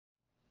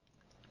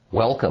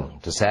Welcome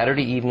to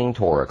Saturday Evening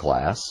Torah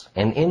Class,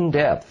 an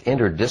in-depth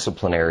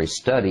interdisciplinary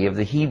study of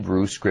the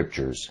Hebrew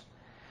Scriptures.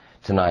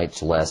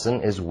 Tonight's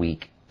lesson is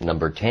week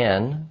number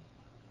 10,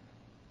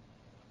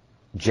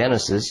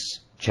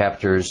 Genesis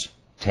chapters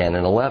 10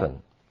 and 11.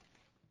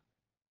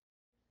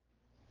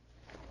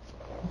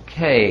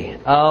 Okay,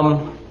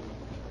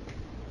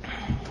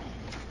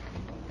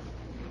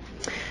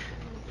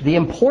 the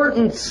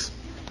importance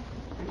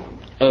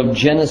of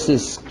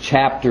Genesis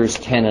chapters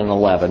 10 and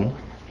 11,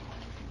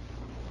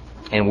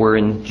 and we're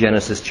in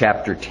Genesis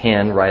chapter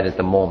 10 right at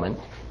the moment,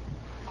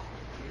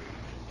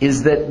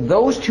 is that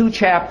those two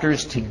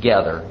chapters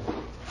together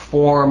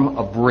form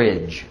a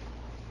bridge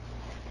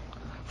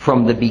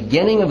from the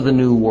beginning of the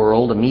New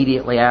World,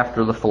 immediately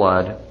after the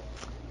flood,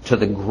 to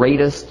the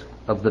greatest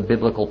of the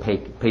biblical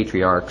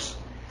patriarchs,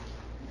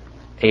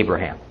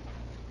 Abraham.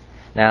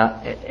 Now,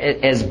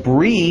 as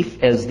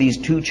brief as these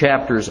two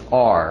chapters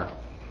are,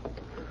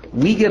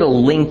 we get a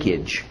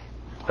linkage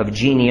of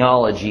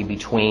genealogy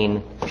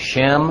between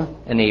Shem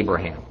and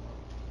Abraham,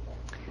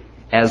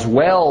 as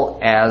well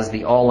as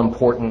the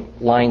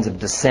all-important lines of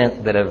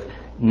descent that have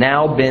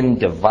now been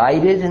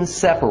divided and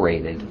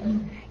separated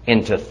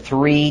into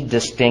three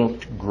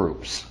distinct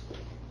groups,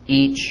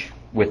 each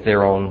with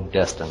their own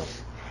destiny.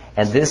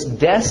 And this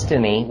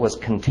destiny was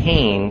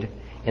contained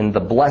in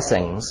the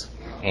blessings,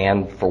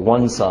 and for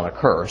one son a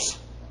curse,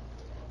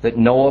 that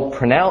Noah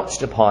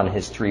pronounced upon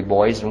his three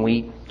boys, and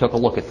we took a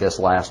look at this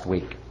last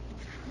week.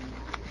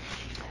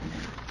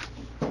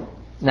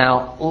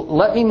 Now,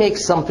 let me make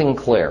something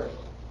clear.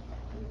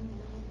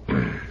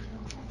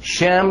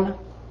 Shem,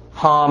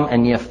 Ham,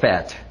 and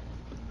Yafet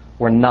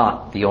were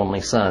not the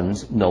only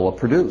sons Noah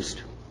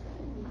produced.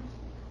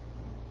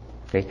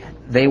 Okay?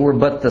 They were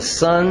but the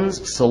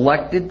sons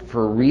selected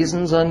for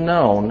reasons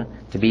unknown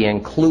to be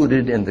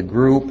included in the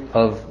group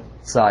of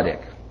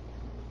Tzaddik,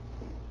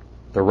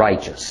 the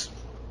righteous.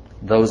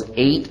 Those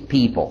 8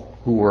 people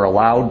who were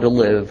allowed to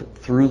live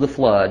through the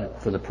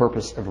flood for the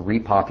purpose of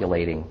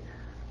repopulating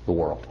the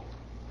world.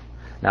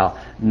 Now,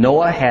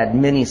 Noah had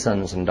many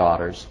sons and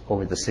daughters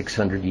over the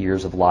 600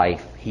 years of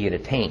life he had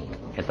attained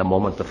at the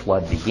moment the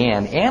flood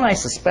began, and I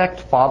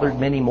suspect fathered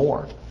many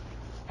more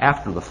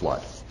after the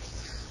flood.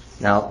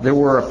 Now, there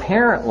were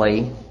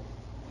apparently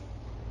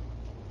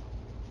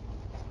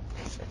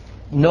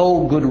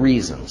no good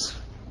reasons,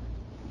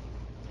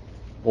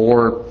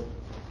 or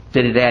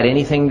did it add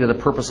anything to the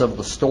purpose of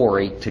the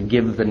story to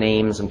give the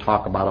names and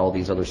talk about all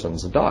these other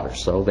sons and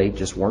daughters, so they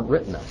just weren't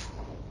written of.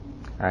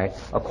 All right.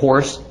 Of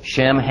course,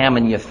 Shem, Ham,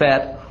 and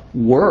Yafet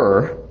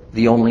were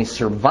the only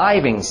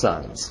surviving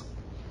sons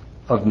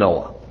of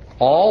Noah.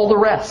 All the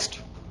rest,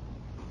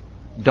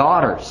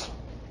 daughters,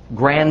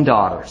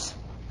 granddaughters,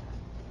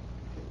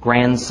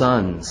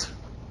 grandsons,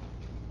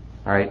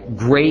 all right,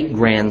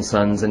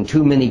 great-grandsons, and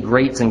too many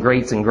greats and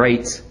greats and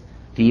greats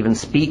to even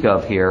speak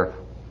of here,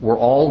 were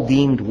all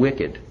deemed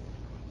wicked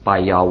by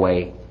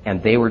Yahweh,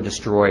 and they were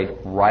destroyed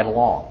right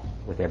along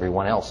with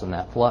everyone else in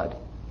that flood.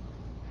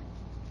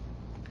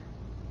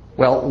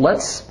 Well,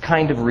 let's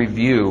kind of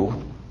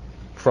review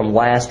from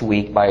last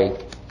week by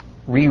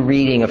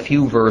rereading a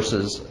few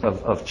verses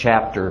of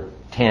chapter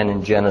 10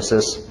 in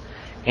Genesis.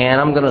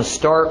 And I'm going to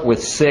start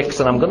with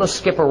 6, and I'm going to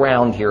skip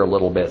around here a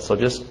little bit, so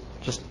just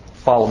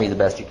follow me the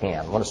best you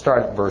can. I'm going to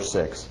start at verse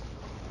 6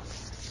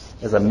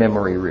 as a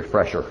memory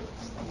refresher.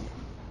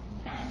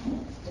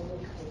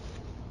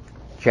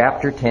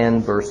 Chapter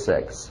 10, verse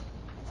 6.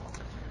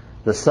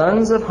 The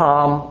sons of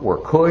Ham were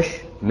Cush,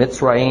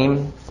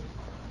 Mitzrayim,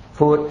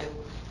 Phut,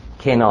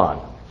 Canaan.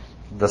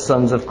 The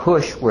sons of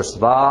Cush were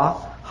Sva,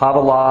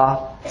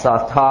 Havilah,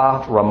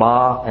 Saftah,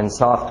 Ramah, and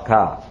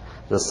Saphkah.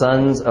 The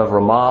sons of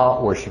Ramah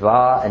were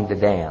Sheva and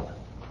Dedan.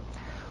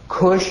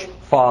 Cush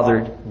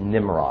fathered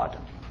Nimrod,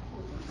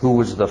 who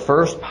was the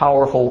first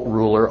powerful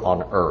ruler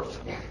on earth.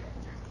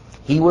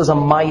 He was a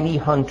mighty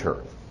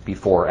hunter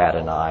before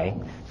Adonai.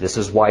 This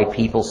is why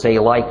people say,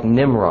 like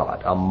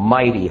Nimrod, a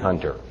mighty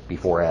hunter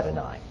before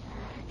Adonai.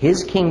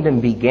 His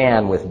kingdom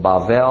began with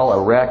Bavel,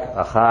 Erech,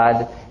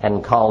 Achad,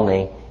 and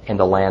Calneh in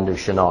the land of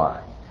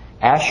Shinar.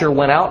 Asher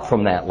went out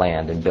from that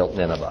land and built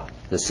Nineveh,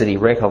 the city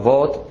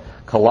Rehovot,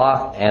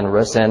 Kalach, and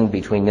Resen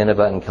between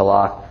Nineveh and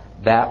Kalach.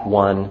 That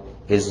one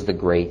is the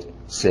great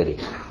city.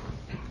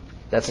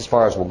 That's as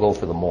far as we'll go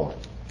for the moment.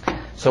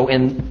 So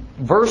in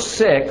verse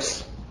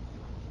 6,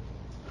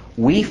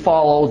 we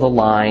follow the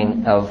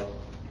line of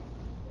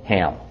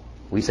Ham.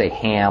 We say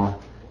Ham.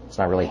 It's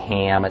not really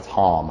Ham, it's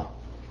Ham.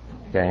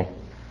 Okay?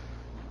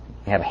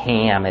 We have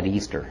ham at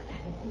Easter.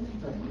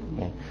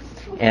 Okay?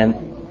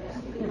 And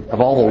of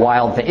all the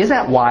wild things, is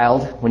that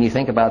wild when you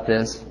think about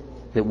this?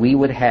 That we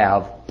would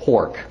have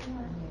pork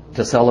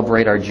to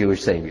celebrate our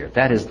Jewish Savior.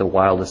 That is the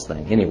wildest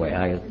thing. Anyway,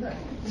 I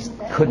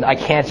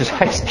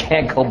just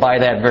can't go by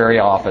that very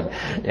often.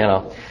 You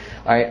know.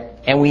 All right.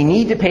 And we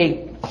need to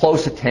pay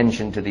close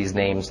attention to these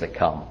names that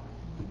come.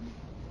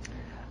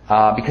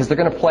 Because they're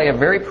going to play a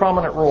very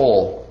prominent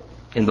role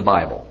in the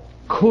Bible.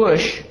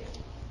 Cush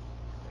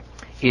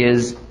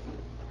is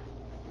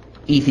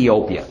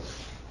Ethiopia.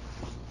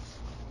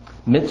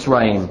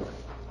 Mitzrayim,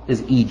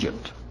 is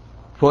Egypt.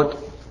 Put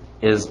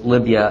is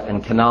Libya,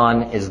 and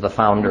Canaan is the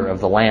founder of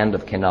the land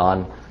of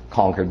Canaan,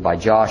 conquered by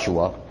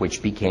Joshua,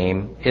 which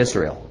became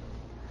Israel.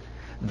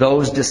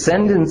 Those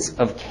descendants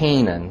of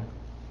Canaan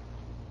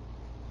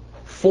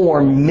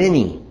form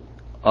many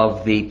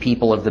of the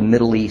people of the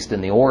Middle East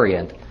and the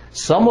Orient,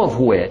 some of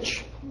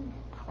which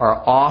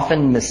are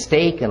often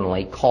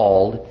mistakenly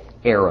called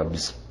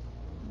Arabs.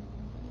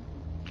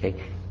 Okay?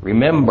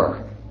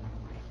 Remember,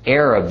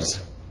 Arabs,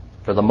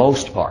 for the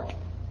most part,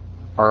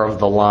 are of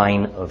the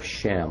line of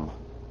Shem,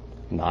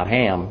 not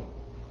Ham.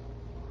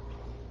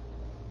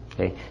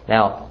 Okay?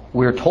 Now,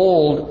 we're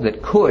told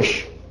that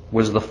Cush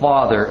was the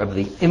father of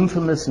the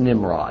infamous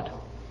Nimrod.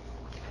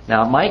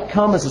 Now, it might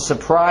come as a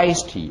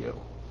surprise to you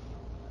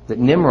that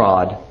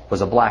Nimrod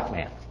was a black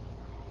man.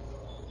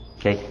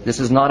 Okay? This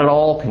is not at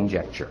all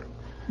conjecture.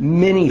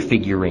 Many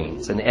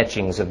figurines and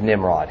etchings of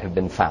Nimrod have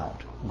been found,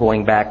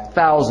 going back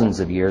thousands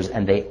of years,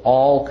 and they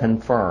all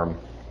confirm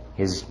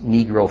his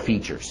Negro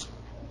features.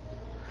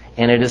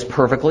 And it is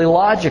perfectly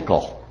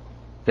logical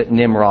that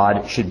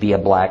Nimrod should be a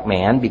black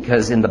man,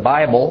 because in the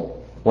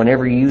Bible,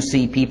 whenever you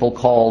see people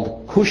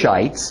called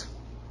Cushites,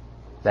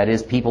 that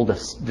is, people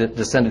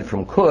descended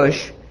from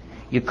Cush,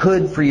 you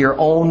could, for your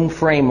own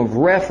frame of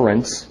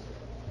reference,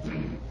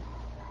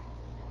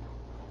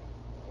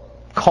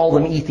 call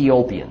them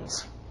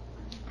Ethiopians,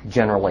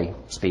 generally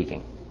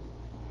speaking.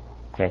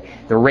 Okay?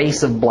 The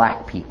race of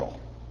black people.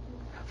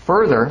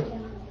 Further,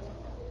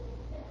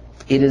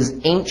 it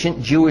is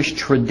ancient Jewish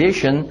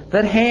tradition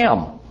that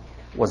Ham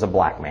was a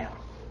black man.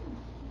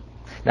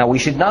 Now, we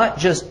should not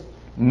just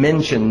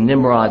mention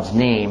Nimrod's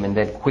name and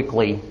then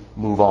quickly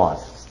move on.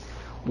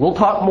 We'll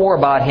talk more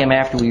about him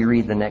after we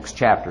read the next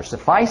chapter.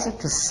 Suffice it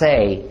to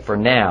say, for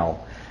now,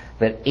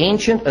 that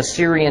ancient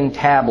Assyrian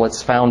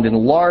tablets found in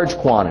large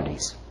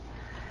quantities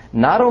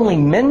not only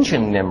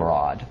mention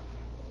Nimrod,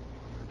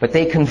 but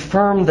they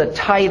confirm the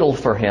title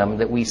for him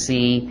that we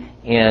see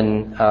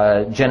in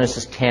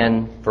Genesis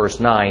 10, verse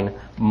 9,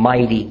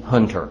 Mighty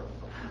Hunter.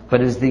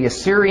 But as the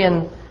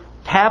Assyrian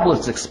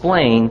tablets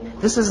explain,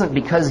 this isn't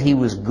because he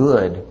was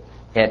good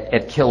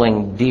at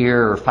killing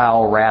deer or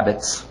fowl,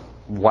 rabbits,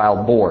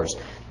 wild boars.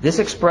 This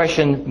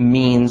expression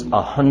means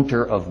a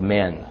hunter of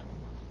men,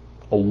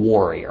 a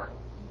warrior.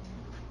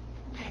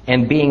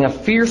 And being a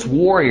fierce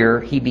warrior,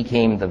 he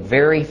became the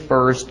very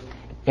first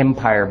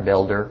empire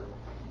builder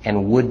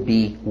and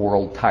would-be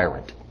world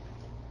tyrant.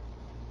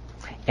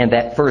 And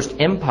that first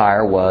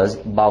empire was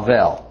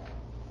Babel.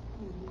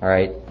 All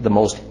right, the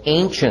most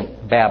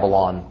ancient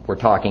Babylon we're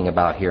talking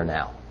about here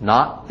now.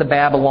 Not the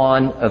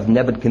Babylon of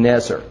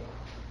Nebuchadnezzar,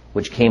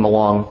 which came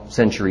along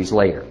centuries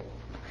later.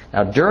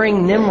 Now,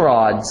 during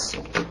Nimrod's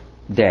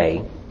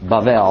day,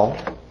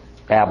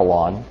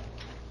 Babylon,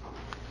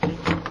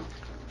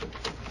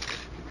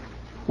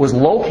 was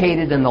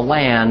located in the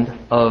land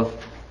of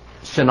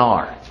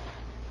Shinar.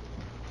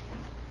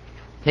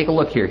 Take a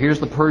look here. Here's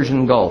the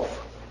Persian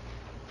Gulf,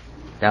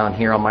 down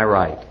here on my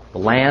right. The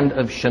land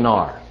of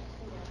Shinar.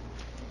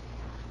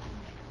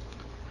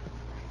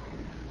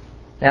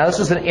 Now, this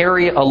is an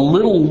area a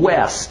little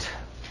west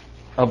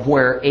of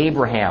where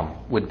Abraham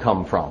would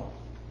come from.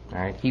 All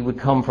right, he would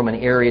come from an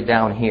area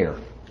down here.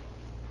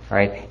 All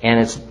right,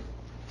 and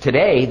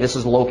today this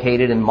is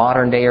located in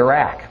modern-day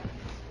Iraq.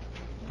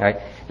 All right,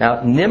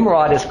 now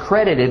Nimrod is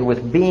credited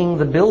with being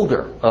the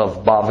builder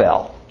of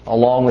Babel,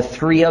 along with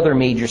 3 other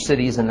major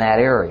cities in that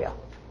area.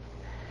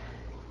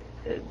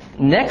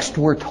 Next,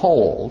 we're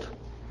told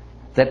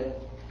that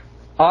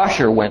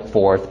Ashur went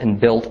forth and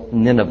built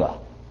Nineveh,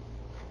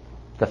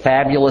 the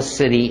fabulous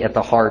city at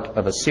the heart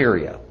of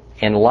Assyria.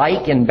 And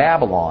like in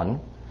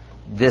Babylon,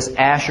 this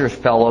Ashur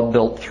fellow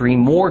built 3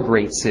 more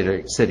great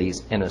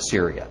cities in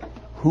Assyria.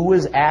 Who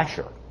is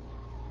Ashur?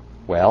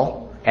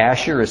 Well,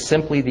 Ashur is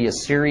simply the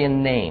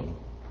Assyrian name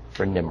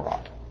for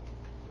Nimrod.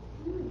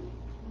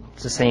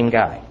 It's the same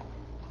guy.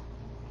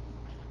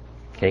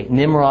 Okay,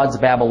 Nimrod's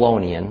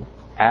Babylonian,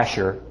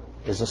 Ashur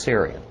is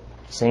Assyrian.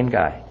 Same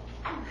guy.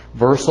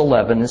 Verse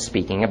 11 is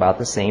speaking about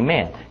the same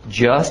man,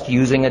 just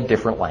using a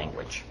different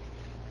language.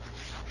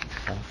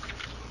 Okay.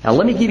 Now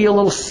let me give you a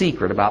little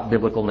secret about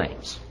biblical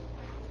names.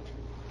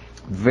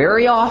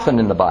 Very often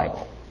in the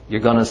Bible,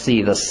 you're going to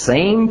see the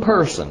same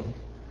person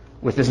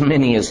with as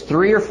many as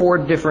 3 or 4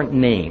 different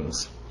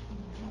names.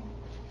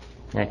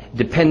 Okay.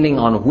 Depending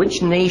on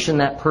which nation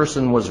that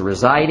person was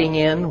residing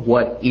in,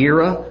 what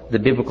era the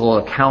biblical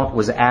account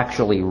was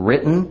actually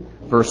written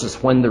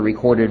versus when the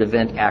recorded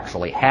event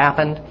actually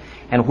happened,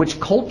 and which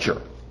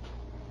culture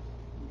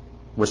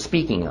was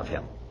speaking of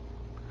him.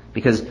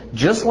 Because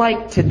just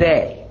like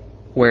today,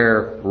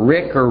 where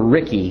Rick or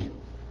Ricky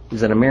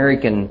is an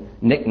American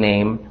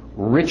nickname,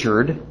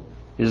 Richard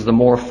is the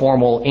more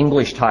formal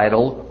English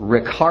title,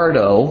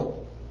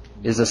 Ricardo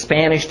is a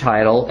Spanish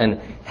title,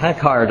 and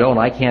Ricardo, and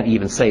I can't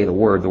even say the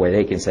word the way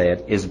they can say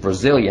it, is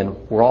Brazilian.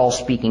 We're all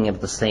speaking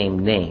of the same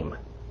name.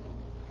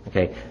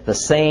 Okay, the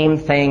same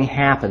thing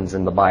happens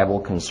in the Bible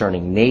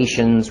concerning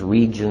nations,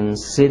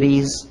 regions,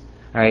 cities.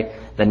 All right,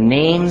 The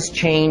names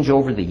change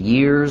over the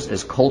years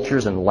as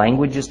cultures and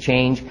languages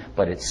change,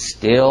 but it's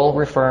still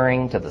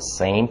referring to the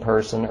same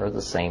person or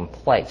the same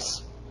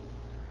place.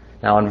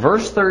 Now in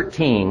verse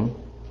 13,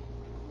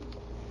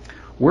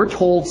 we're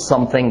told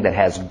something that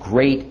has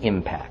great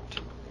impact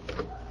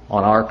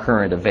on our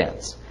current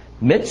events.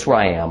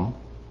 Mitzrayim,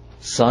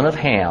 son of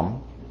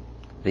Ham,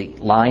 the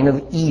line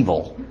of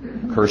evil,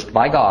 cursed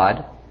by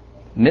God.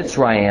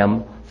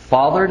 Mitzrayim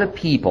fathered a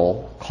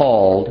people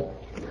called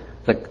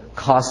the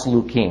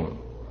Kaslukim.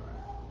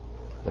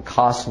 The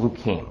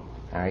Kaslukim.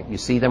 All right, you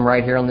see them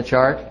right here on the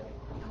chart?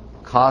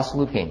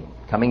 Kaslukim.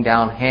 Coming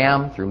down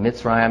Ham through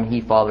Mitzrayim,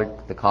 he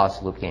fathered the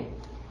Kaslukim.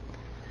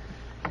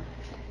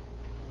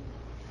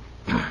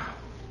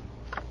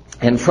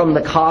 And from the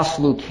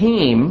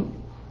Kaslukim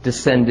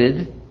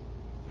descended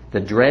the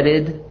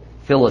dreaded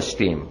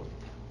Philistine.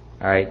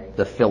 All right,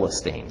 the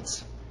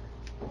Philistines.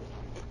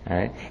 All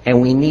right,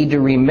 and we need to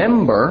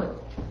remember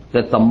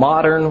that the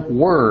modern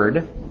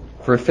word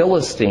for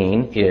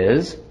Philistine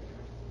is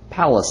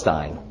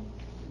Palestine.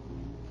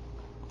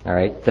 All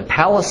right, the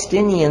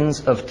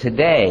Palestinians of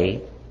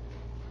today,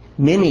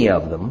 many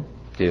of them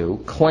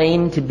do,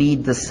 claim to be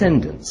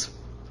descendants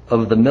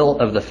of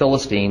the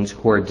Philistines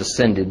who are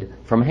descended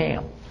from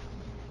Ham.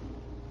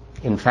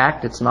 In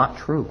fact, it's not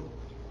true.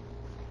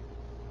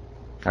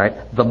 All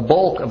right, the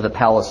bulk of the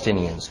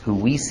Palestinians who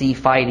we see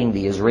fighting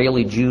the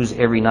Israeli Jews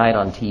every night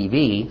on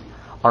TV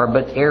are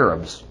but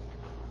Arabs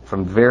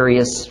from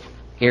various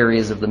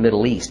areas of the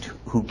Middle East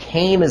who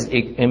came as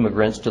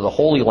immigrants to the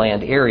Holy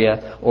Land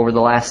area over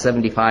the last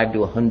 75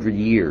 to 100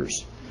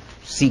 years,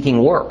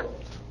 seeking work,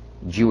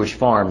 Jewish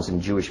farms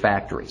and Jewish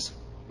factories.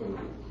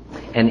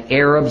 And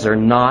Arabs are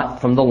not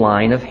from the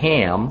line of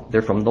Ham,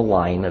 they're from the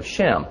line of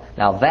Shem.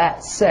 Now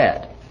that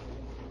said,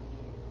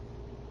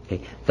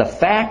 the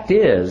fact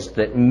is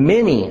that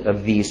many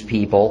of these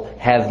people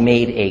have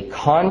made a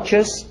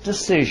conscious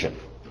decision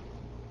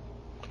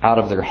out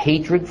of their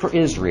hatred for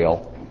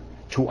Israel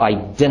to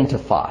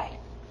identify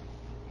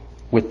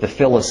with the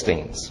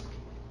Philistines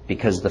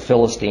because the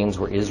Philistines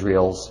were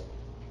Israel's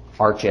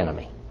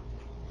archenemy.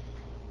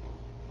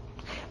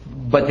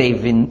 But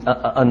they've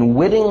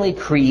unwittingly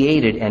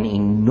created an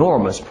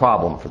enormous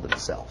problem for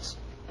themselves.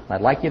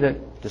 I'd like you to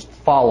just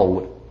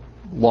follow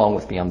along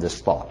with me on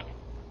this thought.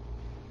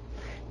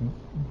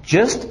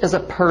 Just as a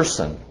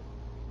person,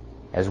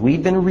 as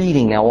we've been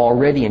reading now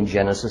already in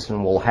Genesis,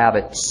 and we'll have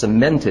it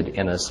cemented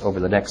in us over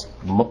the next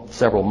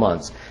several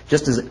months,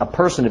 just as a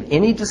person of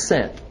any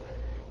descent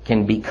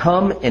can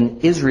become an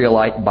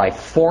Israelite by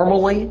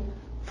formally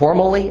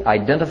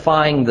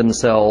identifying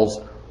themselves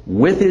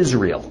with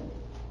Israel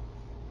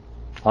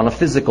on a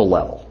physical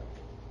level,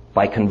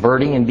 by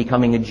converting and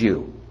becoming a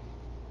Jew.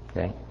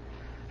 Okay?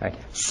 Right.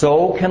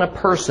 So can a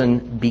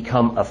person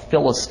become a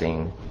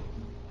Philistine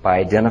by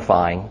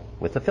identifying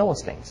with the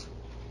Philistines.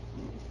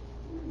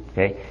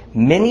 Okay?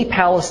 Many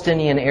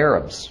Palestinian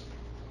Arabs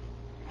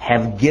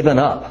have given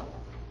up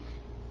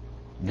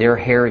their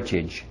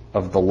heritage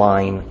of the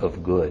line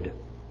of good,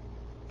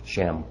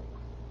 Shem.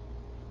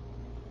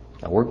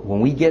 Now when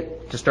we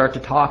get to start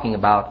to talking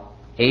about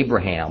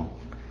Abraham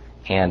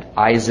and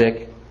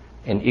Isaac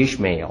and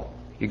Ishmael,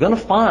 you're going to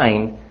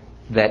find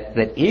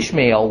that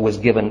Ishmael was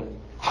given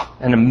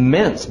an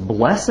immense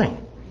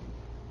blessing.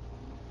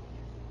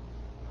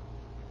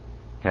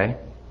 Okay?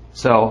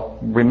 So,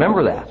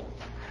 remember that.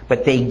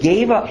 But they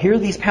gave up. Here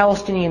these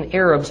Palestinian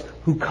Arabs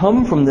who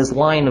come from this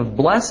line of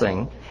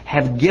blessing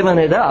have given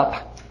it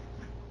up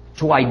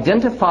to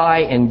identify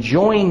and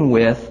join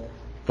with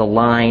the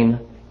line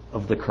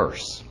of the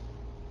curse,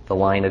 the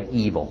line of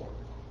evil,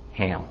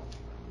 Ham.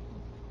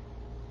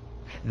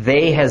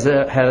 They, as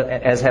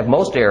have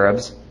most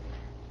Arabs,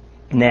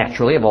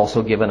 naturally have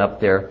also given up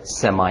their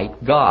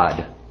Semite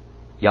God,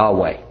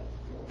 Yahweh,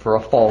 for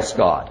a false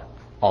god,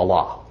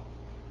 Allah.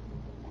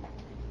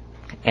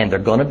 And they're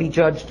going to be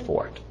judged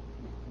for it.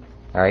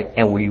 All right?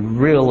 And we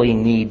really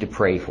need to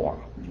pray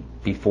for them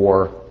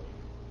before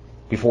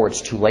it's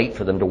too late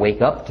for them to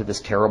wake up to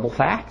this terrible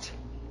fact.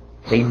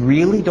 They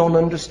really don't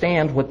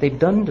understand what they've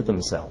done to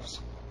themselves.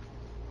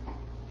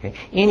 Okay?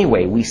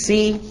 Anyway, we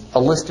see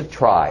a list of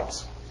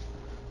tribes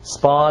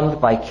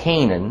spawned by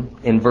Canaan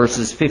in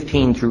verses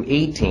 15 through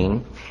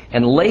 18.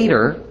 And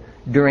later,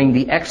 during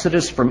the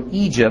Exodus from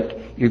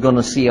Egypt, you're going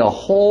to see a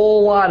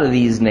whole lot of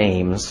these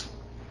names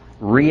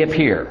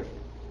reappear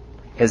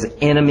as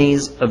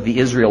enemies of the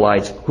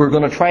Israelites who are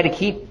going to try to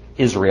keep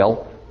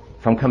Israel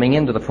from coming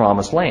into the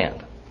Promised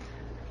Land.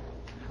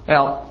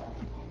 Well,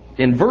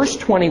 in verse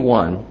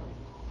 21,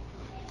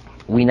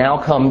 we now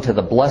come to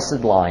the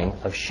blessed line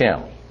of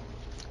Shem,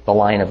 the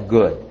line of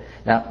good.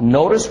 Now,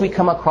 notice we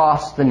come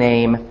across the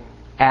name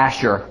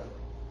Asher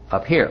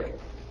up here.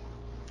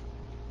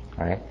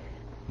 All right?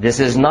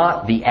 This is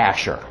not the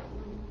Asher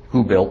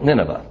who built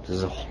Nineveh.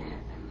 This is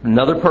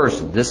another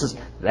person. This is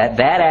that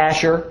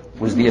Asher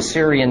was the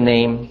Assyrian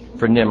name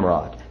for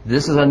Nimrod.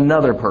 This is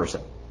another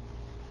person,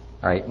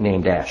 all right,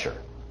 named Asher.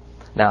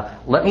 Now,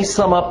 let me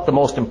sum up the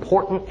most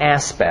important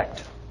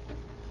aspect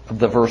of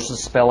the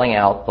verses spelling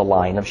out the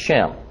line of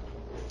Shem.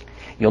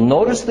 You'll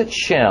notice that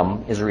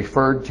Shem is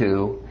referred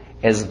to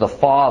as the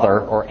father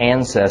or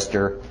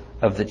ancestor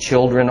of the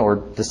children or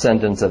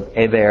descendants of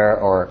Eber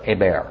or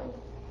Eber.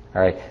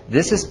 All right.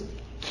 This is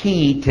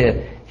key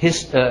to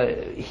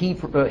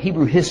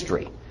Hebrew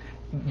history,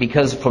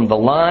 because from the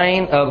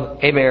line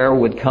of Eber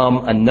would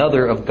come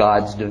another of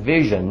God's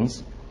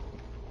divisions,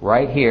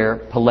 right here,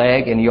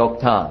 Peleg and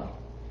Yoktan.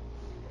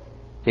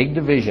 Big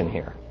division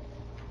here.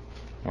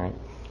 All right.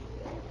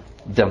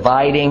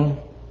 Dividing,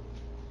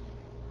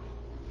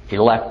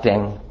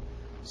 electing,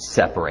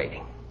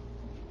 separating.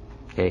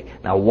 Okay.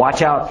 Now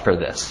watch out for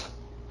this.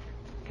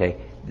 Okay.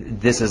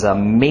 This is a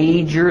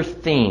major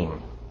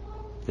theme.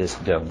 This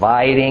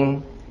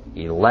dividing,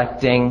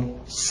 electing,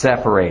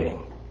 separating.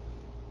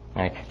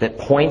 Right, that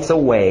points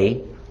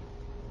away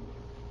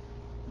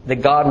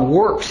that God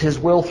works His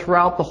will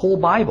throughout the whole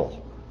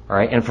Bible. All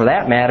right, and for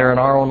that matter, in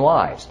our own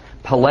lives.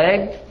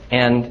 Peleg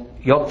and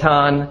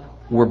Yoktan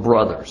were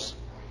brothers,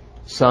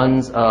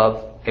 sons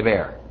of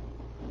Eber.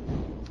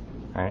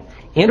 All right.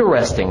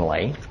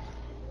 Interestingly,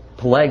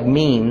 Peleg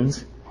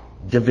means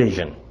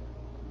division.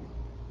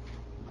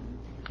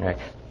 All right.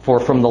 For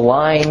from the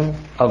line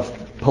of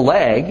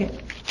Peleg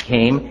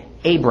came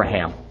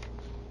Abraham,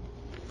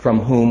 from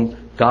whom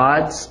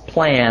God's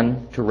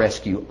plan to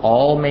rescue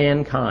all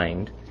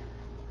mankind,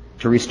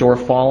 to restore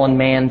fallen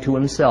man to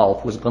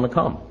Himself, was going to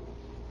come.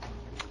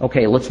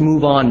 Okay, let's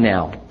move on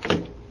now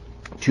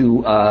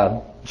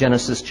to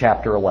Genesis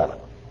chapter 11.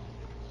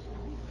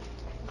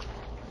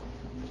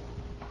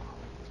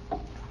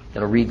 Going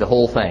to read the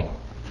whole thing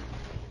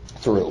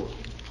through.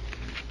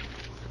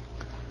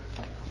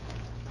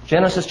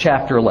 Genesis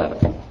chapter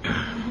 11.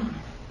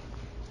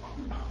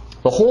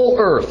 The whole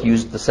earth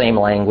used the same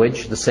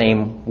language, the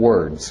same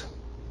words.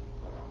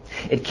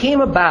 It came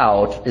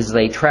about as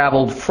they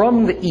traveled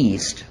from the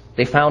east,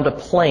 they found a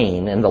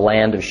plain in the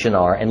land of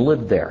Shinar and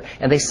lived there.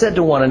 And they said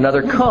to one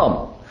another,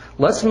 "Come,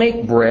 let's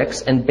make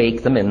bricks and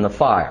bake them in the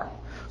fire."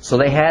 So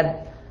they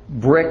had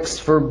bricks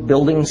for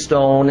building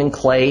stone and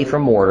clay for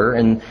mortar.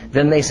 And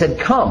then they said,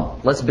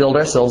 "Come, let's build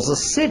ourselves a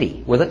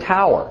city with a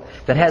tower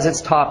that has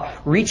its top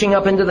reaching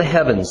up into the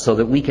heavens so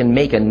that we can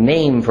make a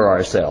name for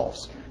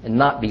ourselves and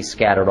not be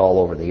scattered all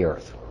over the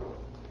earth."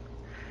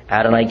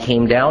 Adonai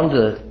came down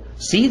to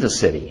see the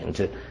city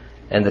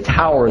and the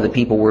tower the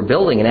people were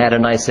building. And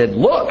Adonai said,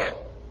 "Look,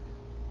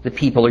 the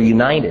people are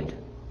united.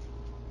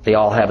 They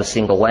all have a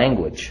single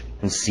language.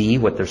 And see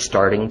what they're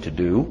starting to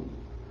do?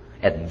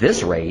 At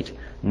this rate,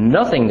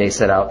 nothing they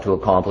set out to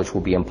accomplish will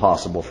be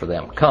impossible for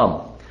them.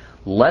 Come,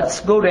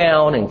 let's go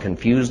down and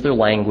confuse their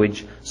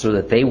language so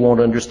that they won't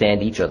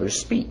understand each other's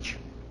speech."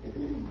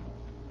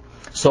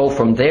 So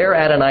from there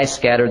Adonai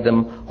scattered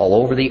them all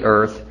over the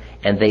earth,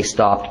 and they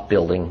stopped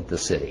building the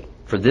city.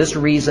 For this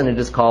reason it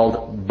is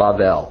called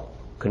Babel,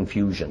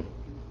 confusion.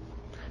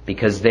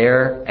 Because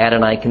there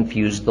Adonai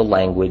confused the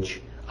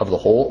language of the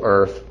whole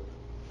earth,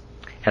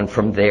 and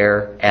from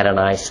there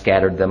Adonai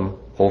scattered them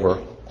over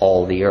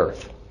all the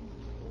earth.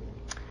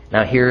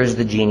 Now here is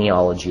the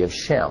genealogy of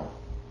Shem.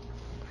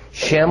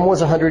 Shem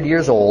was 100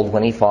 years old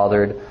when he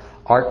fathered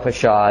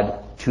Arpachshad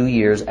 2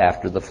 years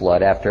after the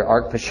flood. After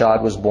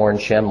Arpachshad was born,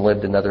 Shem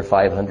lived another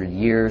 500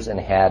 years and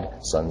had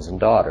sons and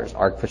daughters.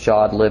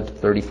 Arpachshad lived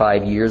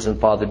 35 years and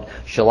fathered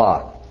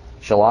Shelah.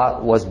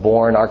 Shelah was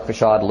born.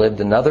 Arpachshad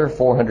lived another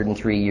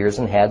 403 years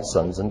and had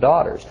sons and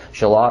daughters.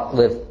 Shelah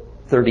lived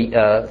 30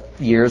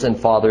 years and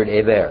fathered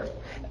Eber.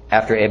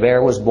 After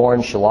Eber was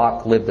born,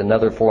 Shelah lived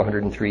another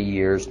 403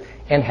 years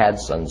and had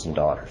sons and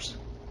daughters.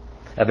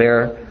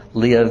 Eber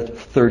lived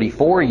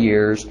 34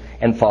 years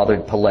and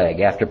fathered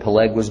Peleg. After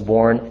Peleg was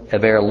born,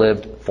 Eber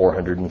lived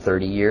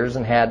 430 years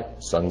and had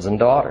sons and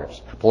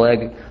daughters.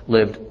 Peleg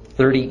lived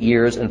 30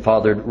 years and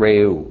fathered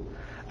Reu.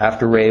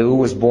 After Reu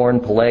was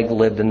born, Peleg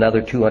lived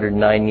another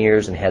 209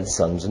 years and had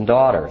sons and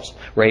daughters.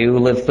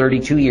 Reu lived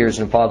 32 years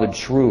and fathered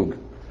Shrug.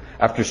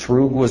 After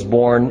Shrug was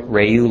born,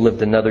 Reu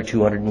lived another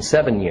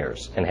 207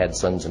 years and had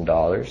sons and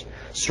daughters.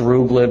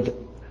 Shrug lived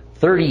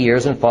 30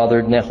 years and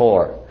fathered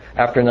Nahor.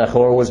 After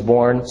Nahor was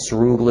born,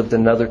 Shrug lived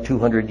another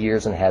 200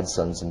 years and had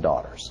sons and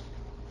daughters.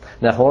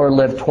 Nahor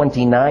lived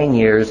 29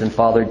 years and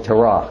fathered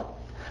Terah.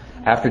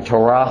 After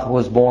Terah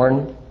was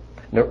born,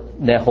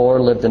 Nahor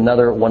lived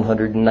another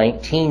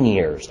 119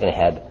 years and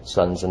had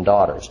sons and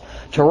daughters.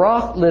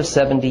 Terah lived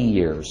 70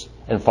 years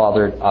and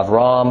fathered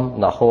Avram,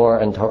 Nahor,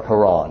 and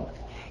Haran.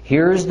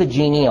 Here is the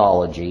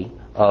genealogy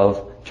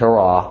of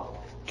Terah.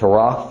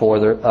 Terah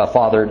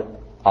fathered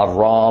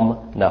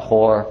Avram,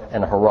 Nahor,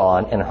 and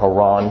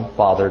Haran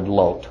fathered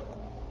Lot.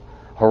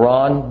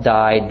 Haran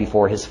died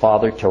before his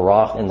father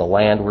Terah in the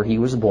land where he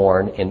was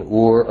born, in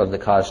Ur of the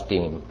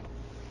Kasdim.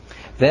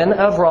 Then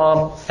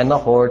Avram and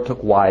Nahor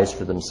took wives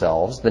for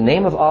themselves. The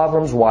name of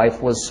Avram's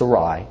wife was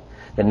Sarai.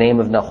 The name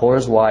of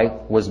Nahor's wife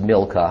was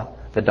Milcah,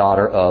 the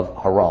daughter of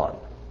Haran.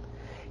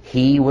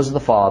 He was the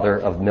father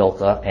of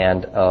Milcah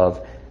and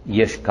of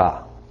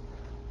Yishkah.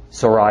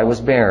 Sarai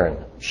was barren.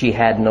 She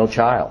had no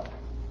child.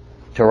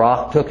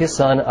 Terah took his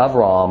son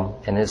Avram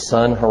and his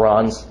son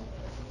Haran's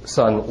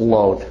son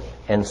Lot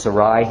and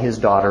Sarai his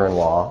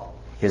daughter-in-law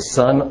his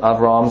son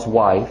Avram's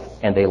wife,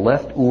 and they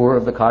left Ur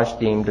of the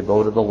Kasdim to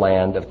go to the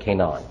land of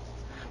Canaan.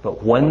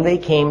 But when they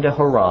came to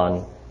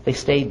Haran, they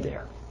stayed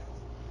there.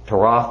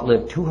 Terah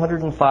lived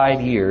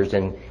 205 years,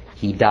 and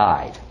he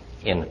died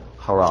in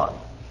Haran.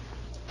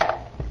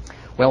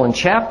 Well, in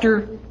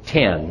chapter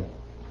 10,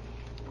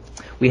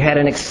 we had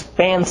an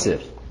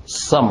expansive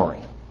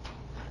summary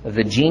of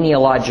the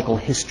genealogical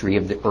history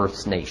of the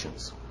earth's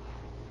nations.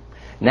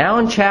 Now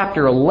in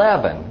chapter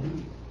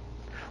 11,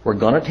 we're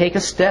going to take a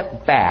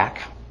step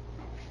back,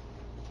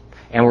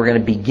 and we're going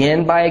to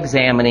begin by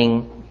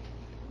examining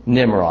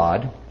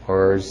Nimrod,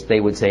 or as they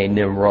would say,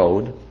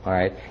 Nimrod, all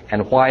right,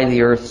 and why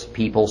the earth's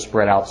people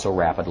spread out so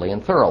rapidly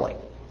and thoroughly.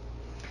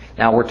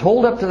 Now, we're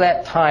told up to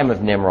that time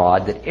of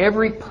Nimrod that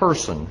every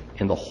person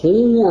in the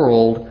whole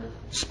world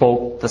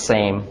spoke the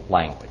same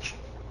language.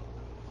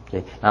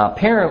 Okay? Now,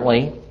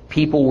 apparently,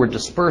 people were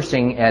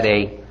dispersing at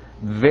a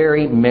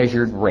very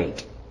measured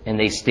rate, and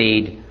they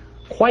stayed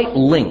quite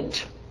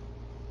linked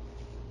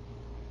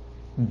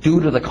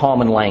due to the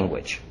common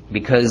language,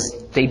 because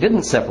they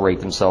didn't separate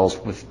themselves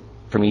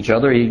from each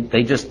other.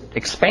 They just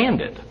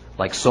expanded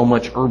like so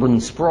much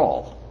urban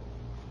sprawl.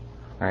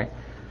 All right?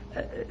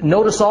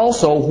 Notice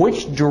also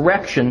which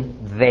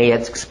direction they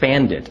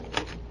expanded.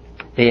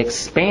 They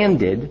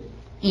expanded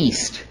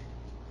east.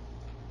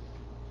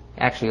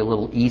 Actually, a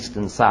little east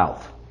and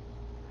south.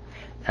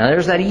 Now,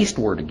 there's that east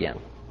word again.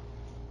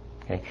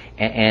 Okay?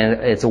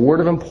 And it's a word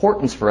of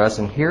importance for us,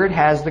 and here it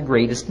has the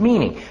greatest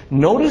meaning.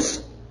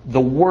 Notice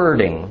the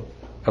wording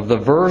of the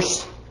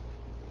verse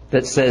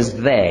that says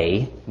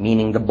they,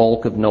 meaning the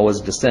bulk of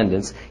Noah's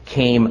descendants,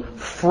 came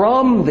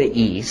from the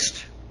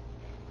east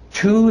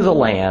to the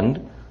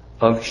land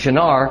of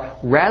Shinar,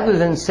 rather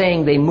than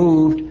saying they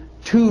moved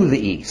to the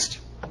east.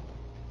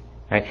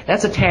 Right?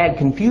 That's a tad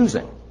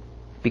confusing,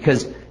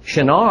 because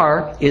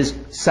Shinar is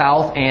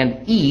south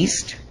and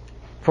east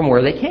from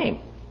where they came.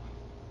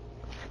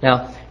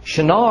 Now,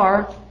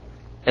 Shinar,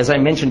 as I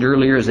mentioned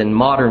earlier, is in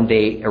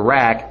modern-day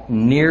Iraq,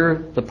 near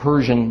the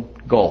Persian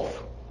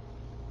Gulf,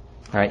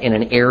 right, in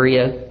an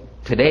area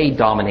today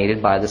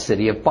dominated by the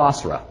city of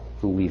Basra,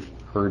 who we've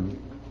heard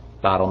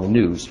about on the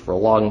news for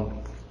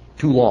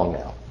too long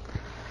now.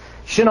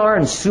 Shinar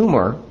and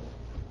Sumer,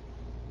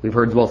 we've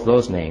heard both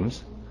those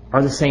names,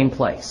 are the same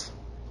place.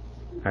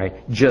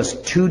 Right?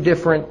 Just two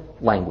different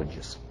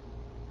languages.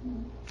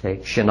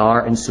 Okay?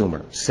 Shinar and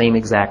Sumer, same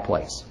exact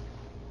place.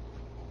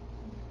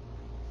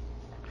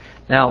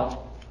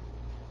 Now,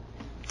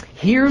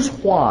 here's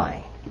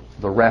why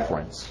the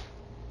reference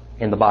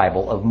in the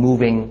Bible of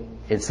moving,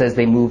 it says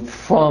they moved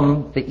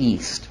from the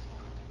east.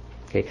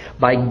 Okay?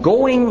 By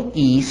going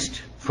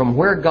east from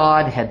where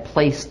God had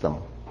placed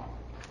them,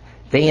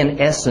 they in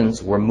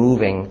essence were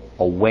moving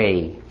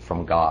away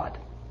from God.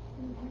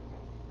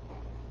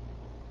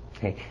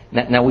 Okay.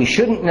 Now we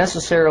shouldn't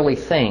necessarily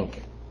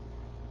think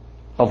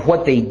of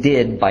what they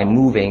did by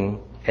moving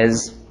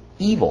as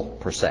evil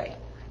per se,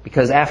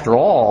 because after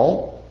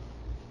all,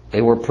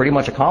 they were pretty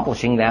much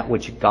accomplishing that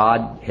which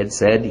God had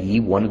said He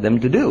wanted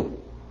them to do: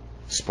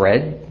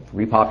 spread,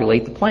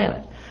 repopulate the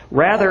planet.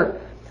 Rather,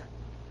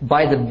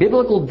 by the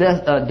biblical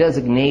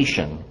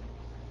designation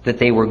that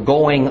they were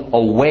going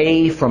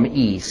away from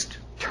east,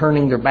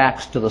 turning their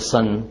backs to the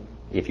sun,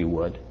 if you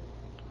would,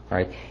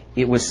 right?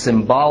 It was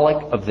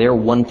symbolic of their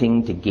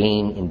wanting to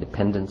gain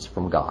independence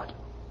from God.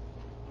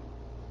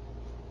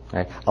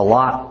 Right? A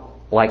lot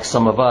like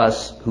some of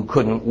us who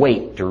couldn't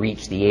wait to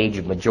reach the age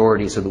of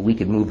majority so that we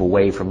could move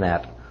away from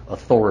that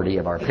authority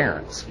of our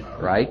parents,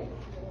 right?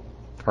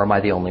 Or am I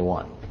the only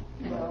one?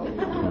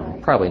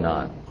 Probably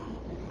not.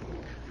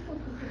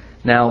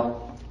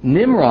 Now,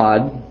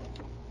 Nimrod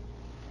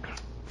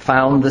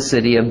found the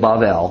city of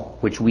Babel,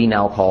 which we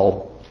now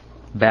call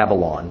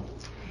Babylon,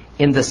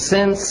 in the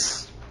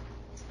sense,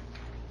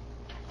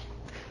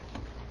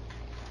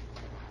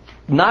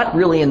 not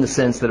really in the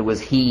sense that it was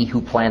he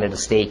who planted a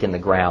stake in the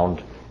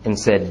ground and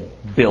said,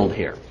 build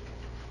here.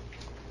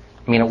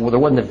 I mean, there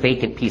wasn't a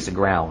vacant piece of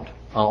ground,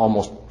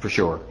 almost for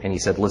sure, and he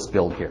said, let's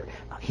build here.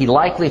 He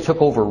likely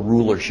took over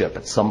rulership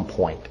at some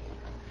point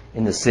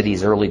in the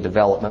city's early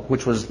development,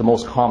 which was the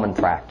most common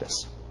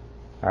practice,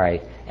 all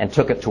right, and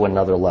took it to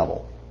another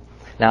level.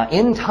 Now,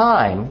 in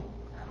time,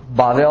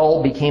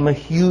 Babel became a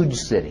huge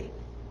city,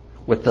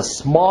 with the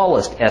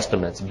smallest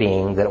estimates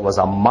being that it was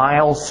a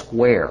mile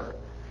square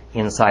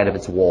inside of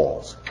its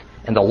walls,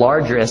 and the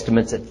larger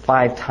estimates at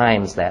 5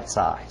 times that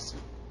size.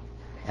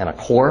 And of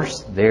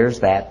course,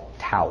 there's that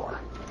tower,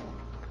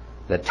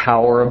 the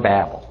Tower of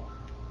Babel.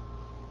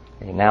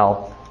 Okay,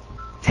 now,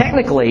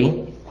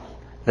 technically,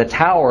 the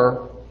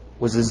tower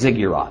was a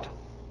ziggurat,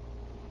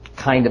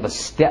 kind of a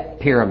step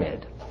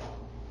pyramid.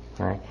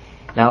 All right?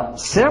 Now,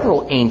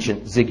 several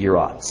ancient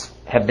ziggurats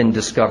have been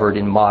discovered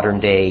in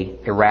modern-day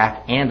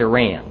Iraq and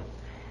Iran.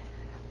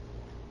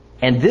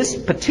 And this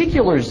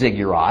particular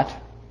ziggurat,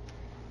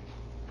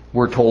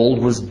 we're told,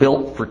 was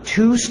built for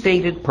 2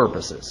 stated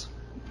purposes.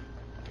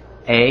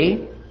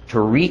 A, to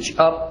reach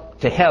up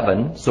to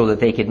heaven so that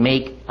they could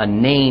make a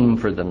name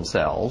for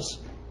themselves,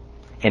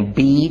 and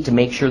B, to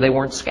make sure they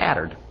weren't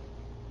scattered.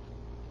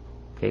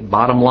 Okay,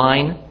 bottom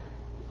line,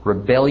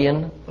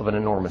 rebellion of an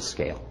enormous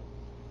scale.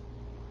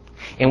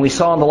 And we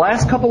saw in the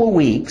last couple of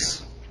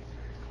weeks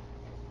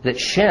that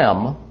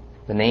Shem,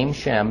 the name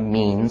Shem,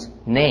 means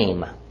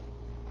name.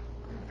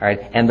 All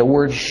right, and the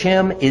word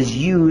Shem is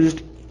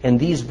used in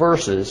these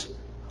verses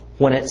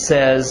when it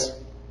says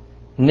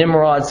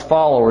Nimrod's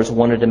followers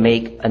wanted to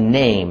make a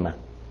name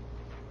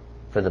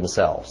for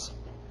themselves.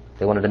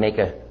 They wanted to make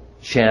a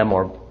Shem,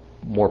 or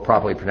more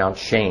properly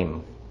pronounced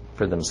shame,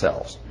 for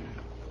themselves.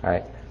 All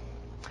right.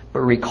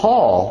 But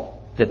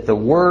recall that the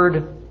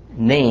word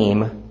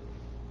name,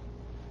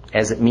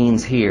 as it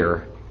means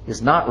here,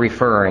 is not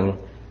referring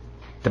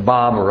to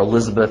Bob or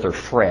Elizabeth or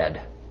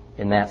Fred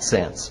in that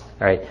sense.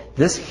 All right.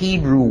 This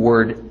Hebrew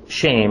word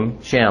Shem,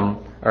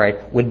 all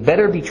right, would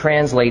better be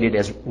translated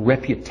as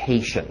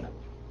reputation.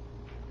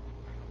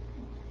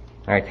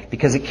 All right,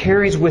 because it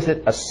carries with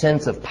it a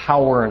sense of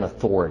power and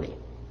authority.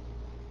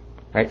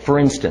 All right, for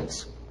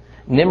instance,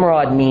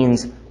 Nimrod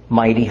means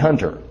mighty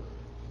hunter.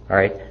 All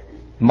right,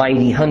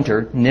 mighty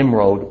hunter,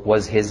 Nimrod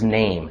was his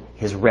name,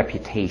 his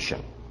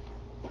reputation.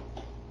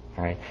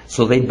 All right,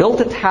 so they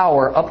built a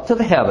tower up to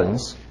the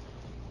heavens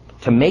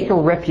to make a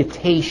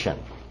reputation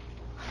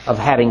of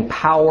having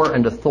power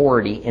and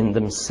authority in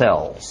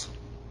themselves.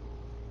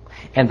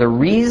 And the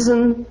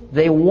reason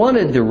they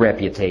wanted the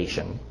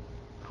reputation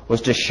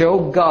was to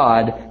show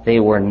God they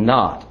were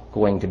not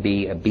going to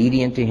be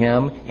obedient to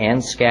Him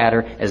and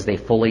scatter as they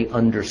fully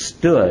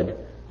understood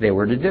they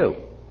were to do.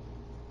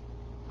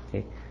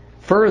 Okay.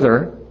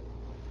 Further,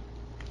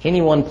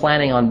 anyone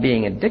planning on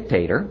being a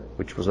dictator,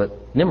 which was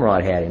what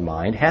Nimrod had in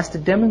mind, has to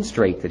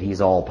demonstrate that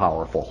he's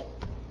all-powerful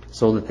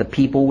so that the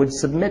people would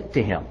submit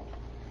to him.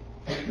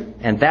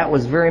 And that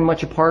was very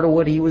much a part of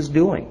what he was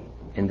doing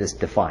in this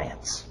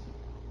defiance.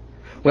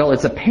 Well,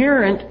 it's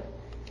apparent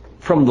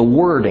from the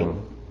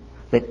wording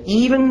that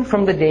even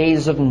from the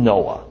days of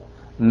Noah,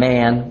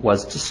 man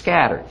was to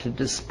scatter, to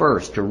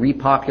disperse, to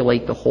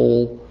repopulate the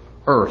whole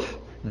earth.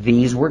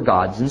 These were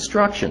God's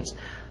instructions.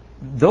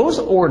 Those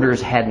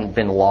orders hadn't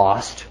been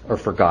lost or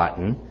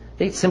forgotten.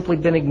 They'd simply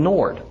been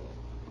ignored.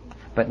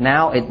 But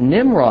now at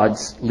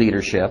Nimrod's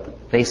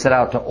leadership, they set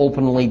out to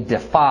openly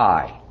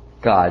defy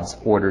God's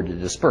order to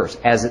disperse.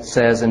 As it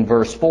says in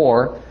verse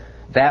 4,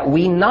 that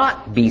we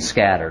not be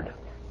scattered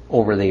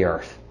over the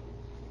earth.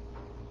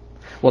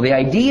 Well, the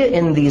idea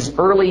in these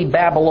early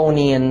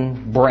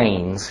Babylonian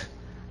brains,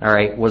 all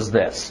right, was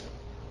this.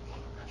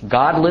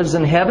 God lives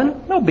in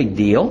heaven, no big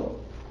deal.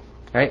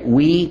 All right,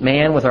 we,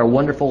 man, with our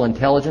wonderful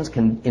intelligence,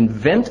 can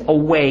invent a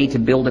way to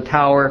build a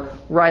tower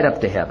right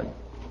up to heaven.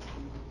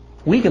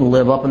 We can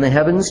live up in the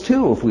heavens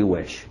too if we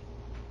wish.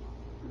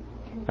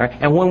 All right,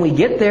 and when we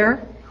get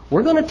there,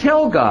 we're going to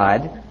tell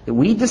God that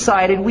we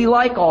decided we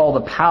like all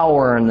the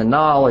power and the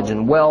knowledge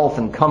and wealth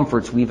and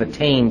comforts we've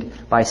attained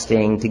by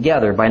staying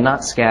together, by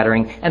not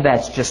scattering, and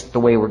that's just the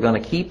way we're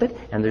going to keep it,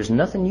 and there's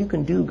nothing you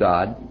can do,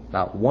 God,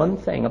 about one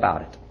thing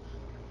about it.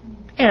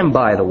 And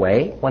by the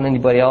way, when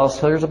anybody else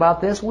hears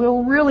about this,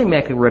 we'll really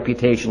make a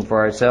reputation for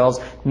ourselves.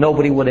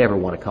 Nobody would ever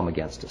want to come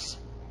against us.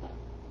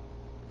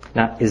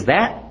 Now, is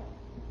that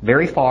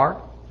very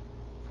far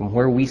from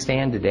where we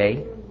stand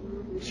today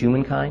as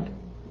humankind?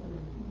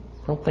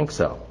 I don't think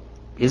so.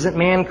 Isn't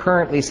man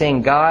currently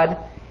saying, God,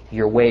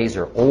 your ways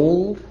are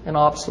old and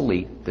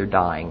obsolete. They're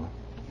dying.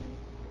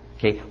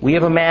 Okay, we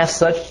have amassed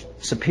such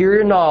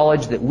superior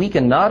knowledge that we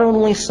can not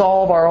only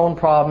solve our own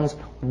problems,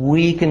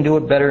 we can do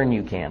it better than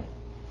you can.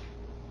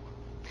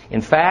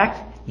 In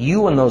fact,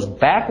 you and those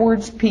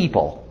backwards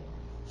people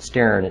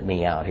staring at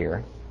me out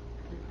here,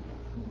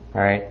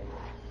 all right,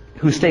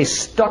 who stay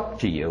stuck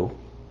to you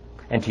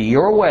and to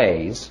your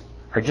ways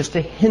are just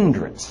a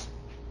hindrance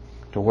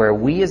to where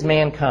we as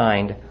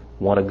mankind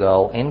want to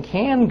go and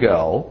can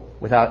go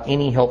without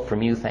any help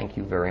from you. Thank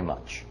you very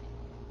much.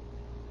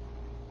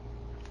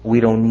 We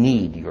don't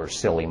need your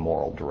silly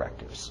moral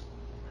directives.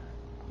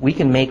 We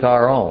can make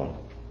our own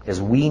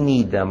as we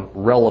need them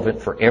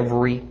relevant for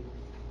every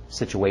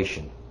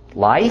situation.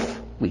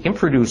 Life, we can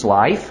produce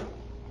life.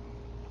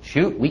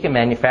 Shoot, we can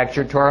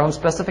manufacture it to our own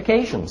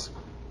specifications.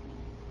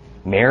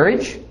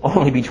 Marriage,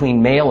 only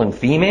between male and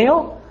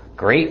female,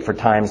 great for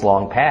times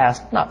long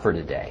past, not for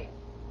today.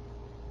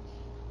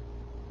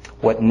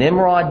 What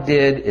Nimrod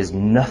did is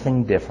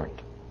nothing different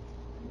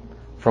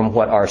from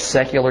what our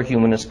secular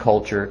humanist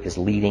culture is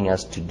leading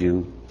us to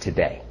do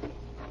today.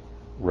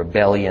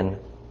 Rebellion,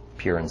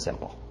 pure and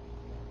simple.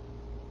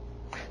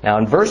 Now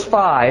in verse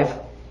 5,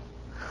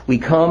 we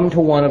come to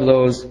one of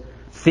those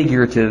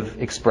figurative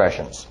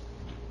expressions,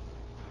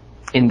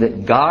 in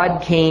that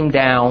God came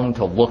down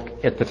to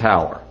look at the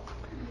tower.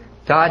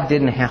 God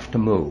didn't have to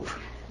move,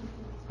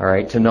 all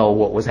right, to know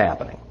what was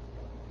happening.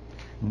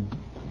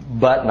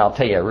 But, and I'll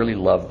tell you, I really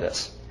love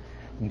this.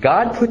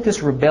 God put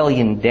this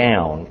rebellion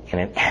down in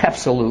an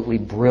absolutely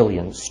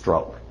brilliant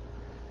stroke.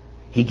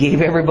 He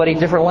gave everybody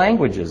different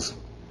languages.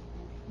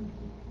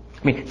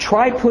 I mean,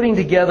 try putting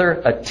together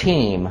a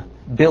team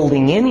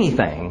building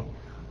anything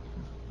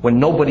when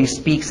nobody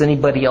speaks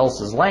anybody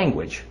else's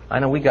language. I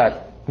know we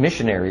got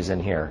missionaries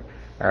in here,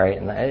 all right,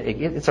 and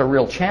it's a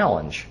real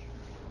challenge.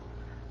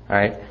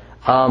 right?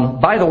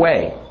 By the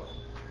way,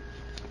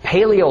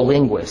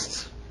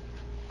 paleolinguists,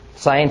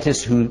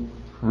 scientists who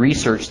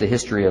research the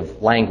history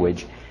of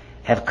language,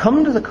 have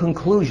come to the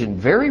conclusion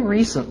very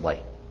recently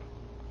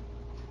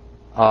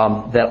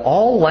that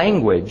all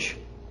language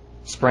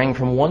sprang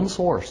from one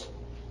source.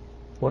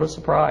 What a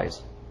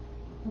surprise.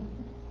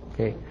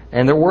 Okay.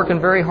 And they're working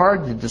very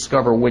hard to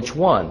discover which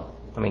one.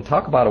 I mean,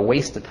 talk about a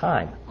waste of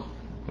time.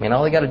 I mean,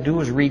 all they got to do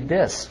is read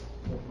this.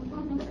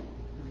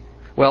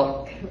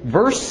 Well,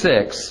 verse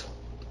 6,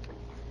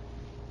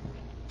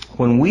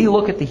 when we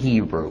look at the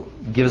Hebrew,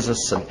 gives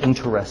us some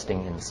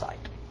interesting insight.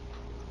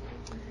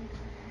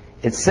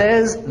 It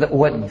says that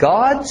what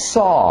God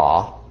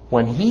saw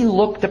when He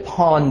looked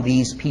upon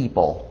these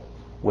people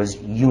was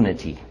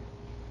unity.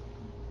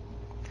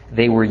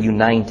 They were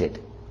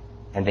united,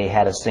 and they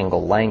had a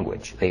single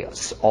language. They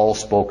all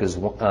spoke as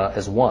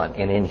one.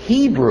 And in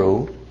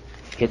Hebrew,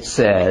 it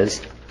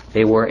says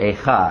they were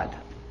echad,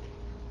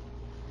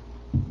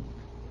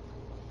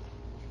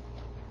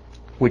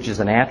 which is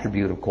an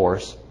attribute, of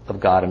course, of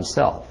God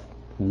Himself.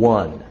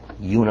 One,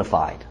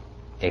 unified,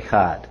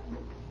 echad.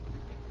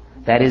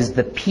 That is,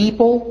 the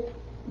people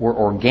were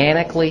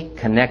organically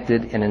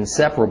connected and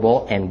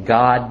inseparable, and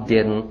God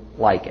didn't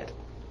like it.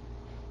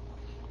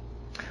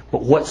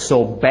 But what's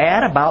so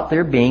bad about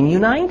their being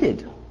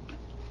united?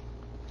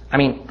 I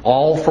mean,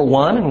 all for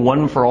one and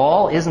one for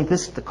all, isn't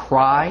this the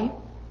cry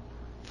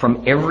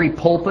from every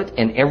pulpit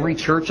and every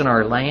church in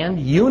our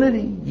land?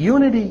 Unity,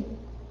 unity.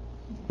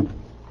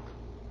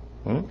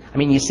 I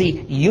mean, you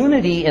see,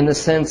 unity in the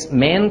sense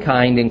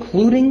mankind,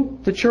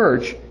 including the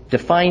church,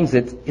 defines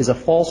it, is a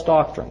false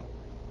doctrine.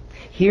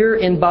 Here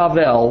in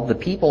Bavel, the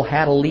people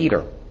had a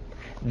leader.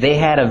 They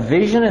had a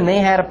vision and they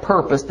had a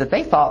purpose that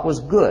they thought was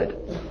good.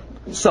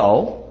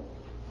 So,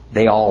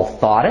 they all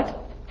thought it,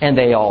 and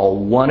they all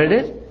wanted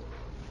it.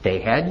 They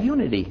had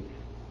unity.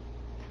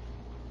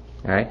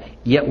 All right?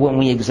 Yet when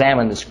we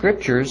examine the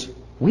Scriptures,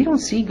 we don't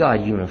see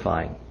God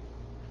unifying.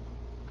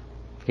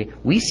 Okay?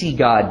 We see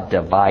God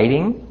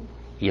dividing,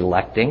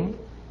 electing,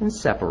 and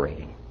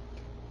separating.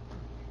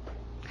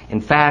 In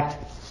fact,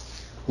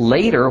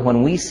 later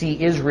when we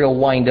see Israel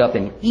wind up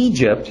in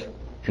Egypt,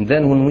 and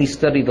then when we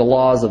study the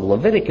laws of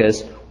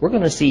Leviticus, we're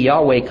going to see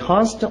Yahweh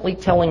constantly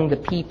telling the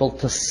people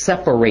to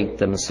separate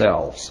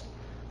themselves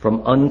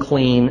from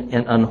unclean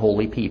and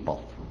unholy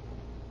people.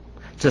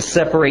 To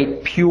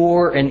separate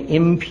pure and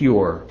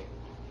impure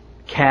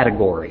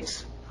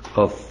categories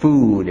of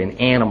food and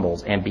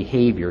animals and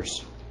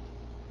behaviors.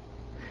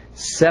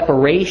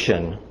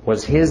 Separation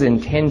was His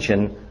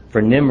intention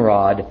for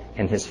Nimrod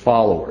and his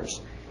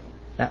followers.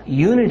 Now,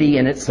 unity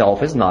in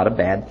itself is not a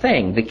bad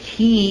thing. The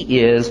key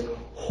is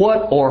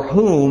what or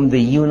whom the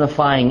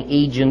unifying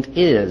agent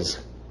is.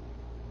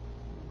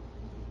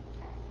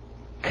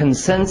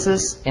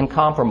 Consensus and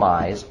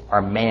compromise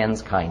are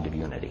man's kind of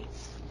unity.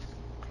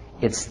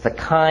 It's the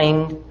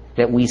kind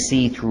that we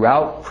see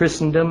throughout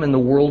Christendom and the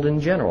world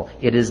in general.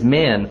 It is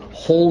men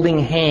holding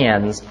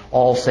hands,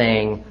 all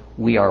saying,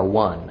 "We are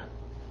one."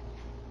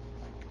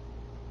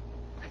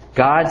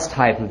 God's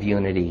type of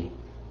unity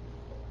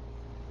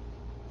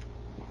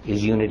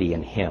is unity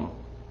in Him.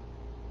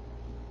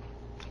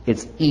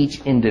 It's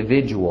each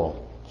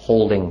individual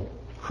holding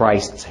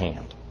Christ's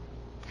hand.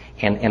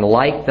 And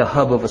like the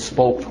hub of a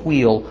spoked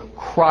wheel,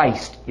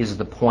 Christ is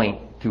the point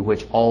through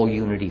which all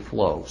unity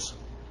flows.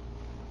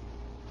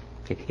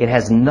 It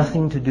has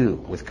nothing to do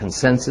with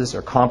consensus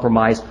or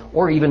compromise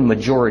or even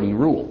majority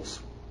rules.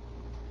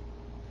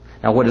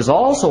 Now, what is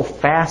also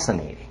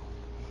fascinating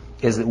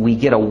is that we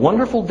get a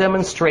wonderful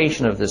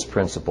demonstration of this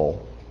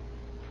principle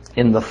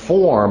in the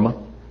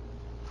form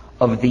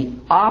of the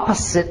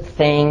opposite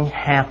thing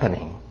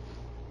happening.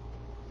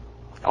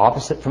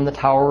 Opposite from the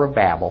Tower of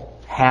Babel,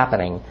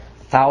 happening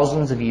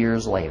thousands of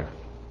years later.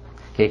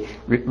 Okay,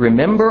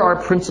 remember our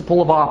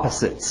principle of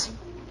opposites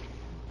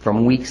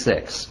from week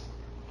 6.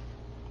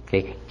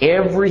 Okay,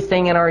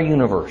 everything in our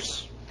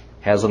universe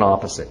has an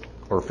opposite,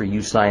 or for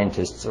you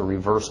scientists, a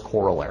reverse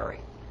corollary.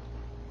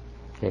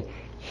 Okay,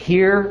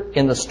 here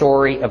in the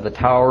story of the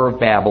Tower of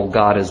Babel,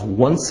 God is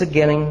once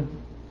again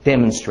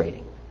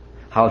demonstrating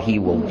how He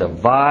will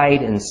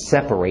divide and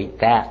separate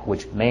that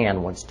which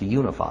man wants to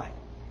unify.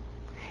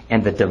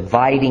 And the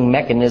dividing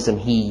mechanism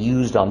He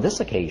used on this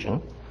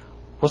occasion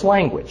was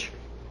language.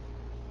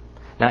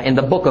 Now, in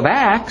the book of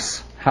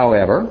Acts,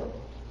 however,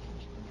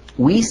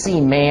 we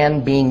see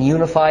man being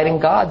unified in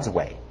God's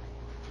way.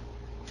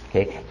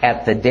 Okay,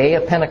 at the day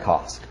of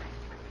Pentecost.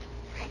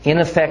 In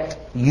effect,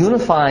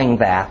 unifying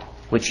that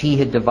which He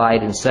had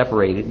divided and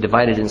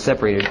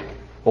separated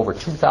over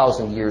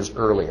 2,000 years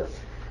earlier.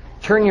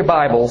 Turn your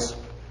Bibles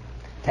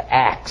to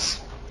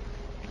Acts.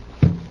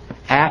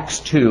 Acts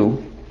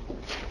 2.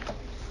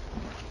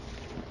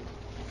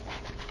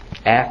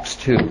 Acts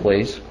 2,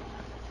 please.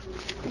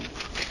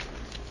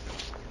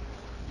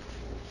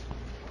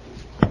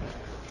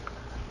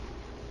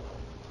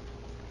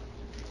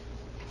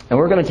 And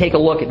we're going to take a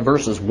look at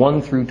verses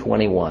 1 through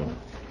 21.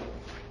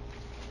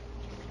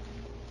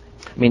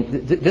 I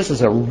mean, this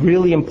is a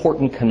really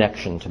important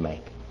connection to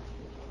make.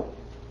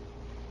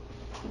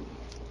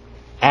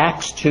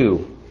 Acts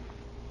 2,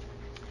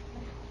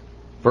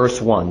 verse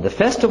 1. The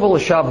festival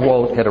of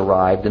Shavuot had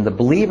arrived, and the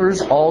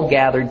believers all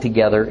gathered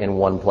together in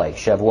one place.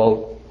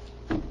 Shavuot,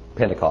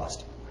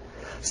 Pentecost.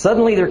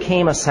 Suddenly there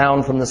came a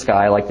sound from the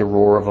sky like the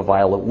roar of a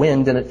violent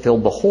wind, and it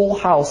filled the whole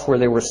house where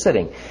they were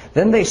sitting.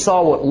 Then they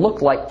saw what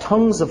looked like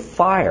tongues of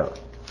fire,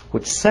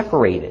 which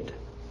separated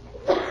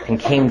and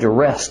came to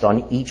rest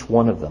on each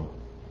one of them.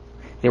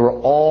 They were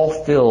all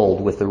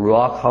filled with the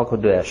Ruach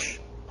HaKodesh,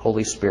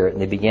 Holy Spirit,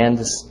 and they began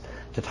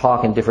to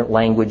talk in different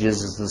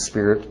languages as the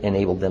Spirit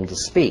enabled them to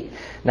speak.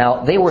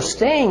 Now, they were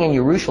staying in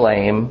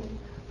Jerusalem,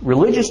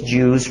 religious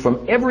Jews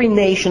from every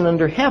nation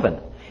under heaven.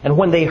 And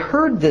when they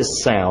heard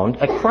this sound,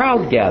 a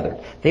crowd gathered.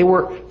 They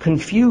were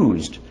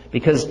confused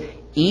because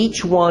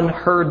each one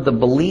heard the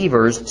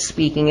believers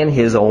speaking in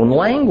his own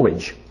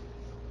language.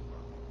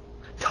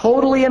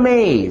 Totally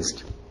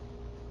amazed,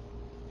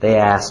 they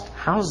asked,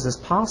 "How is this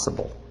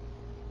possible?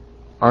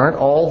 Aren't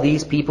all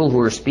these people who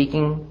are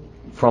speaking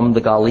from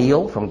the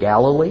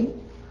Galilee?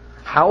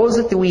 How is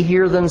it that we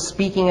hear them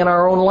speaking in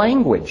our own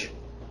language?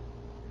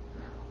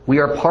 We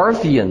are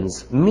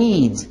Parthians,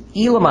 Medes,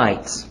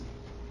 Elamites,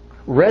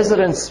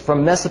 residents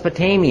from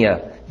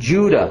Mesopotamia,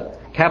 Judah,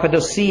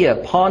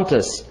 Cappadocia,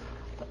 Pontus,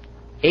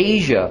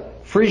 Asia,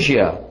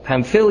 Phrygia,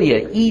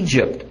 Pamphylia,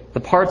 Egypt, the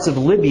parts of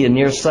Libya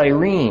near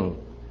Cyrene,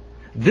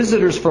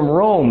 visitors from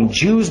Rome,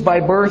 Jews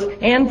by birth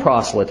and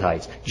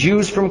proselytes,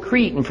 Jews from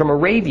Crete and from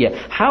Arabia.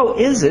 How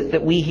is it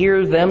that we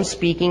hear them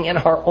speaking in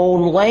our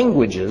own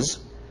languages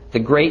the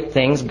great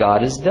things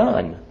God has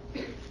done?"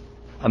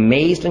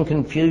 Amazed and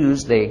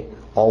confused, they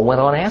all went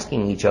on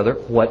asking each other,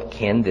 "What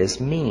can this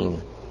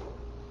mean?"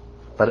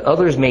 But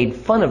others made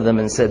fun of them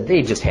and said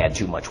they just had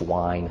too much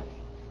wine.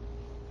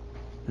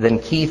 Then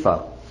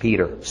Kepha,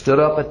 Peter, stood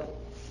up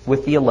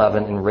with the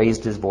 11 and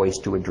raised his voice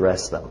to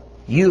address them.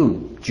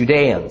 "You,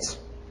 Judeans,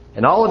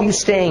 and all of you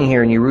staying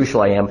here in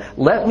Jerusalem,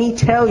 let me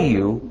tell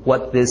you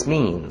what this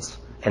means.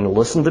 And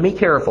listen to me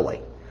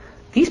carefully.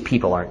 These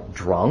people aren't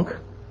drunk,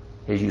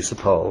 as you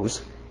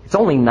suppose. It's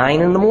only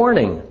 9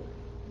 a.m.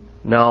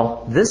 No,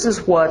 this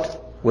is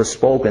what was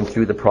spoken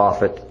through the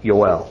prophet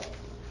Joel.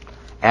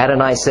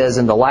 Adonai says,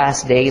 in the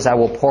last days I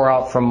will pour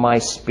out from my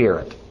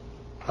Spirit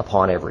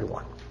upon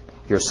everyone.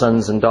 Your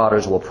sons and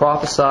daughters will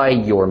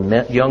prophesy, your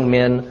young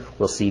men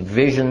will see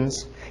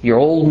visions, your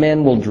old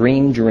men will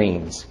dream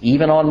dreams.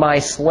 Even on my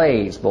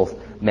slaves, both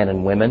men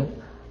and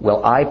women,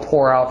 will I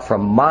pour out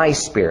from my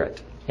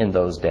Spirit in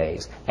those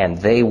days, and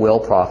they will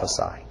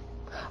prophesy.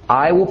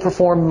 I will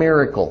perform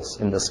miracles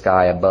in the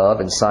sky above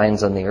and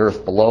signs on the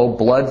earth below,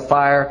 blood,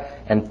 fire,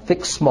 and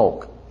thick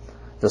smoke.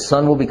 The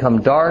sun will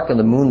become dark and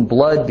the moon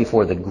blood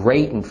before the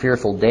great and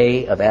fearful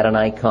day of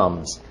Adonai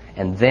comes.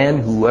 And then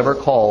whoever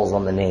calls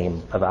on the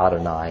name of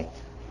Adonai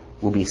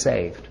will be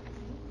saved."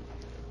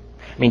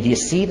 I mean, do you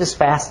see this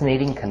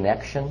fascinating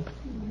connection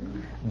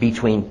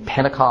between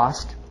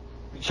Pentecost,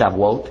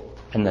 Shavuot,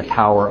 and the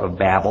Tower of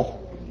Babel?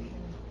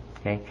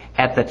 Okay.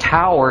 At the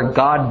tower,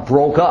 God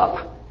broke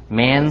up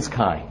man's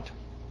kind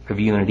of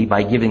unity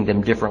by giving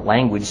them different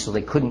language so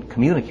they couldn't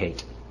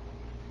communicate,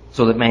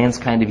 so that man's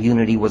kind of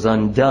unity was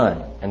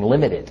undone and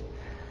limited.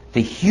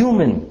 The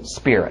human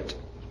spirit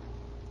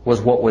was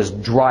what was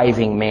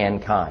driving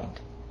mankind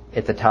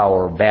at the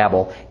Tower of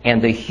Babel,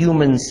 and the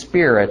human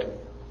spirit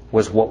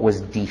was what was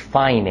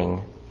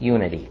defining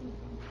unity.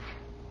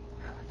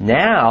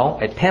 Now,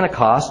 at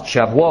Pentecost,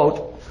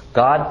 Shavuot,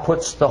 God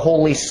puts the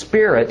Holy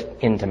Spirit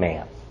into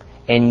man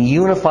and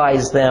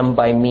unifies them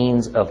by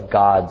means of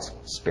God's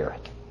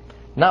Spirit,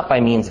 not by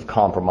means of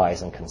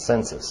compromise and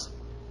consensus.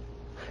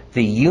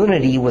 The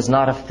unity was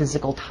not a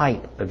physical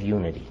type of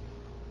unity.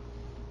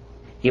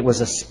 It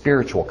was a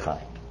spiritual kind.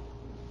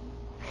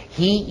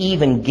 He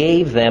even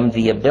gave them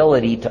the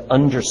ability to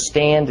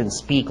understand and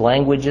speak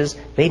languages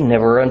they'd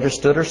never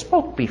understood or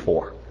spoke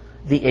before.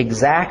 The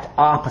exact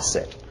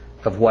opposite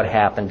of what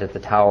happened at the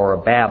Tower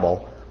of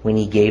Babel when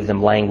he gave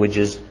them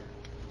languages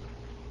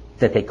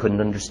that they couldn't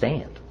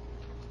understand.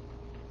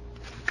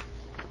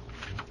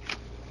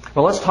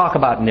 Well, let's talk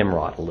about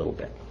Nimrod a little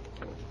bit.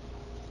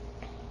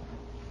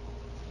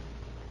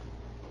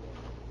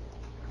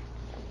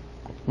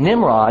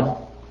 Nimrod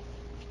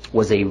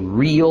was a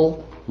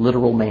real,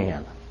 literal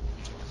man,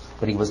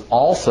 but he was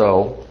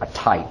also a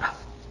type.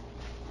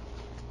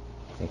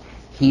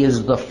 He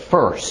is the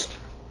first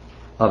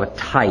of a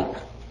type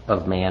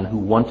of man who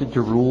wanted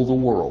to rule the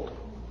world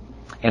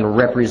and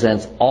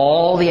represents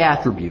all the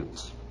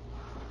attributes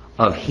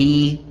of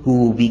he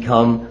who will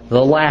become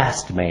the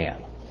last man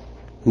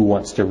who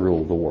wants to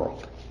rule the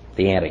world,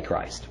 the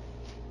Antichrist.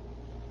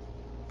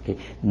 Okay.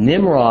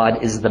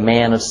 Nimrod is the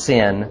man of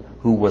sin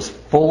who was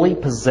fully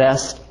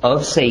possessed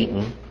of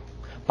Satan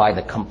by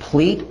the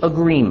complete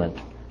agreement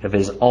of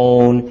his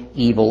own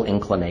evil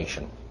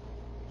inclination.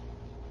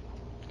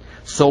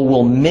 So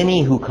will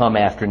many who come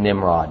after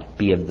Nimrod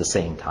be of the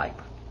same type.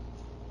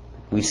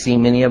 We see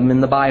many of them in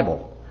the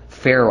Bible.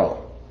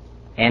 Pharaoh,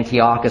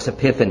 Antiochus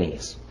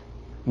Epiphanes,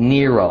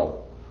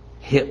 Nero,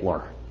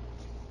 Hitler,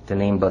 to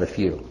name but a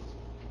few.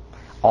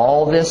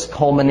 All this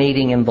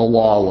culminating in the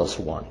lawless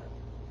one,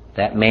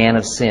 that man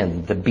of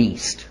sin, the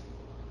beast,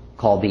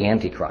 called the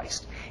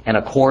Antichrist. And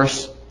of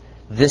course,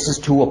 this is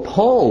to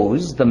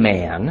oppose the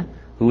man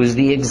who is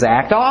the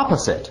exact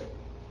opposite,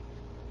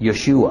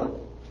 Yeshua,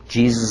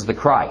 Jesus the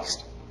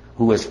Christ,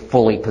 who is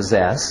fully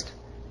possessed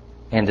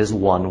and is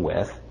one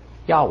with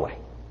Yahweh.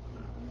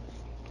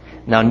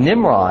 Now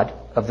Nimrod,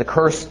 of the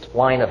cursed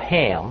line of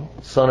Ham,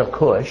 son of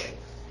Cush,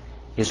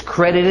 is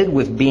credited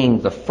with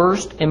being the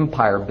first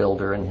empire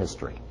builder in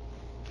history.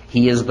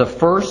 He is the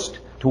first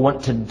to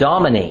want to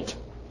dominate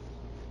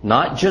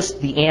not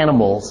just the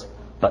animals,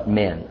 but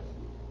men.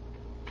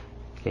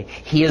 Okay?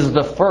 He is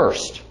the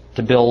first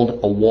to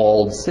build a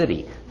walled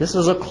city. This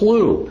is a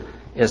clue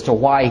as to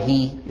why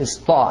he is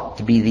thought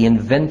to be the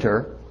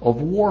inventor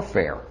of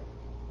warfare.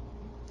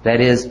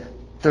 That is,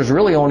 there's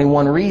really only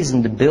one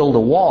reason to build a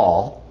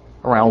wall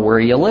around where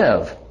you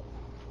live: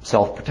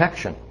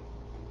 self-protection.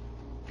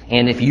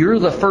 And if you're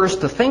the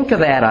first to think of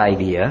that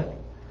idea,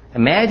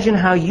 imagine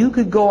how you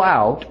could go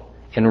out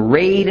and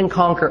raid and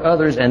conquer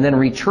others and then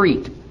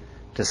retreat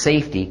to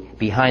safety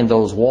behind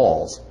those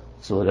walls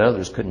so that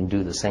others couldn't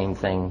do the same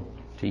thing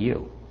to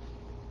you.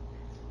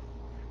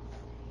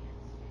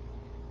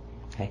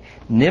 Okay.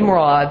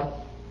 Nimrod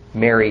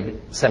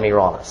married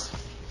Semiramis.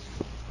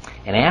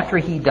 And after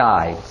he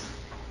died,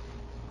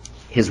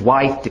 his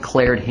wife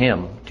declared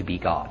him to be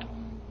God.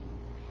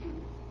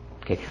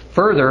 Okay.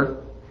 Further,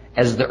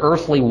 as the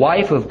earthly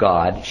wife of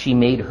God, she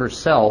made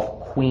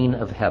herself queen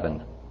of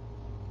heaven.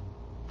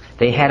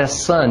 They had a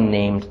son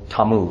named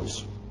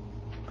Tammuz.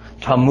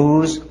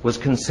 Tammuz was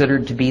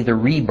considered to be the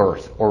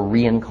rebirth or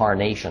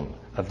reincarnation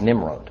of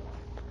Nimrod.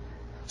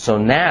 So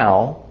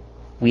now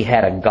we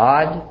had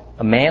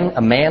a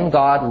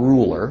man-god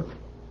ruler,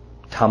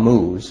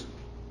 Tammuz,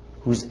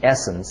 whose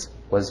essence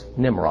was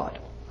Nimrod.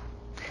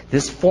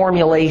 This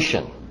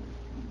formulation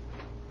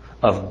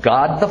of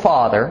God the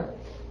Father,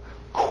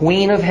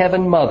 Queen of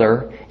Heaven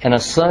Mother, and a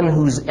son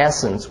whose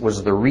essence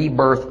was the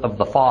rebirth of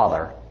the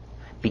Father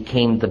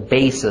became the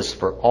basis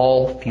for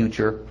all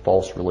future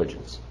false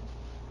religions.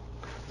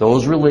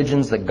 Those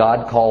religions that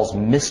God calls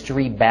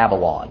Mystery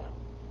Babylon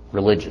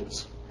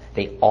religions,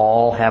 they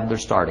all have their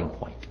starting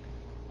point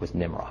with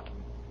Nimrod.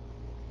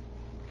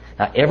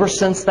 Now, ever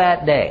since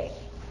that day,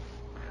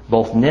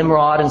 both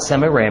Nimrod and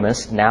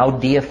Semiramis, now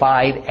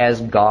deified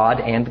as God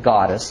and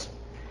goddess,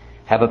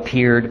 have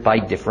appeared by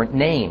different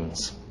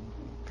names.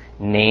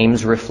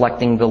 Names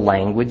reflecting the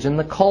language and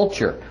the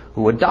culture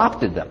who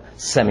adopted them.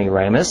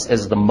 Semiramis,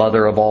 as the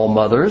mother of all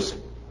mothers,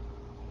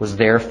 was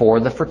therefore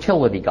the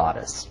fertility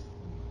goddess.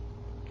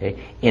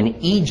 Okay.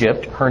 In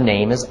Egypt, her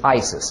name is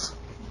Isis.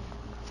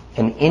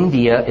 In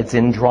India, it's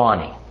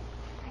Indrani.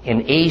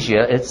 In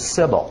Asia, it's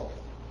Sybil.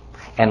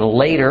 And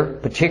later,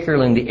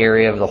 particularly in the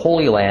area of the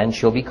Holy Land,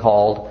 she'll be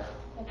called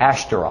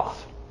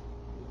Ashtaroth.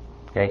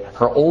 Okay.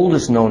 Her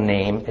oldest known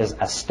name is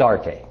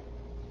Astarte.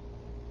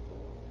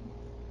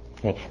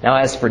 Okay. Now,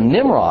 as for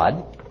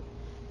Nimrod,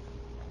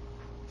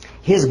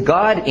 his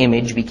god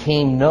image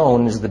became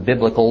known as the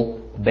biblical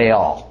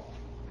Baal.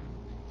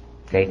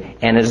 Okay,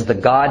 and as the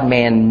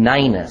god-man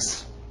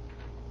Ninus,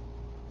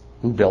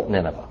 who built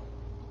Nineveh.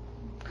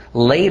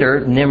 Later,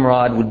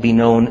 Nimrod would be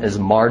known as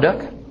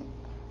Marduk,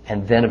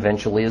 and then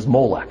eventually as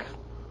Molech.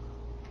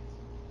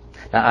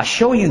 Now, I'll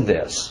show you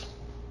this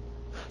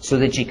so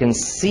that you can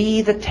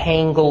see the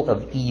tangle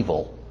of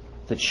evil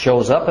that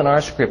shows up in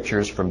our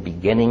scriptures from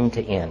beginning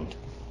to end,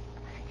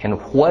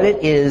 and what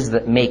it is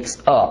that makes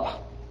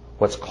up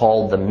what's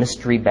called the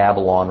Mystery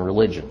Babylon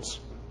religions,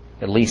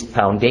 at least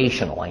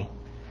foundationally.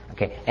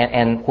 Okay,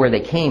 and where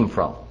they came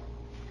from,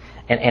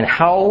 and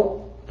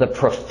how the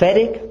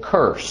prophetic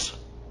curse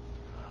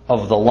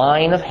of the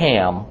line of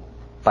Ham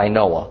by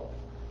Noah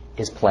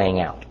is playing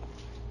out.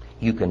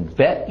 You can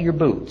bet your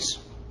boots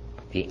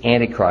the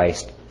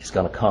Antichrist is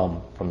going to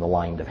come from the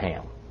line of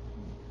Ham.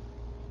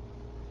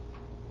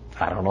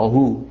 I don't know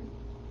who,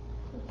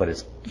 but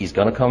he's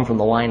going to come from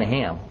the line of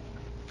Ham.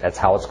 That's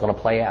how it's going to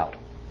play out.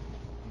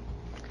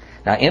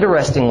 Now,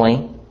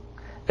 interestingly,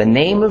 the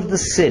name of the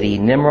city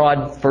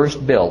Nimrod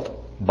first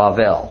built,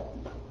 Bavel,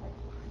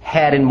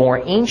 had in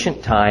more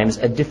ancient times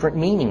a different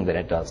meaning than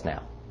it does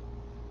now.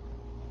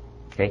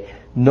 Okay?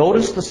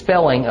 Notice the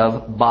spelling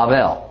of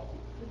Bavel.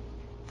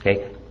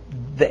 Okay?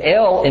 The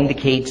L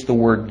indicates the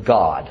word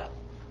God,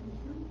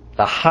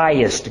 the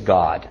highest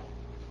God,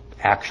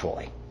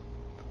 actually.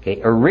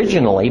 Okay?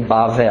 Originally,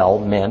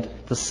 Bavel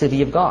meant the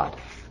city of God.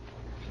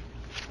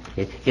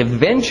 Okay?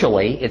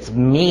 Eventually, its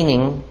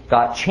meaning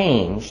got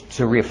changed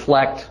to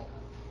reflect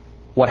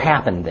what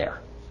happened there.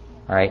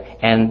 All right?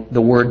 And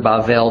the word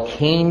Bavel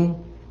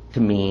came to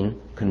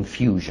mean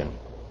confusion.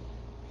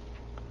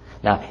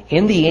 Now,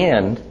 in the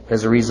end,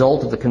 as a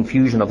result of the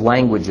confusion of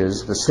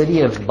languages, the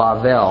city of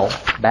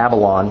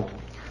Babylon,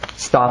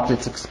 stopped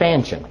its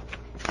expansion.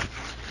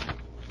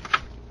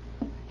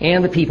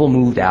 And the people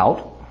moved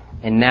out,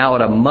 and now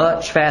at a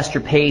much faster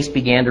pace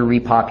began to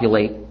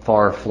repopulate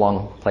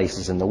far-flung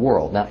places in the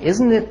world. Now,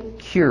 isn't it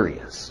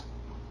curious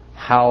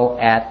how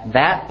at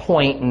that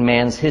point in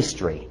man's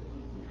history,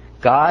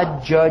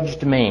 God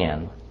judged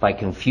man by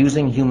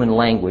confusing human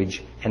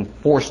language and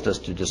forced us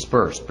to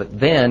disperse. But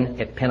then,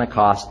 at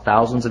Pentecost,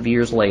 thousands of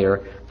years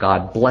later,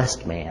 God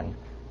blessed man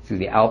through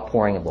the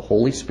outpouring of the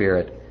Holy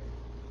Spirit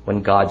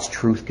when God's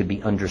truth could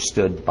be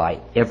understood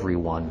by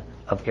everyone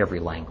of every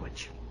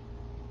language.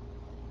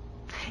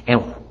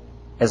 And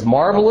as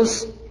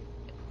marvelous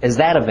as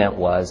that event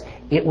was,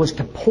 it was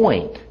to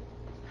point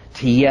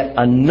to yet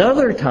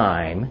another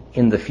time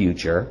in the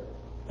future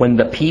when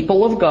the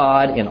people of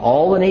God in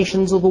all the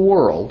nations of the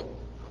world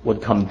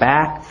would come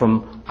back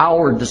from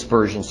our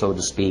dispersion, so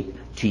to speak,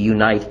 to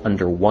unite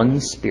under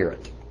one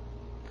Spirit,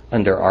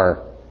 under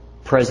our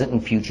present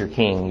and future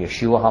King,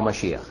 Yeshua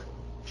HaMashiach,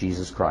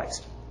 Jesus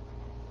Christ.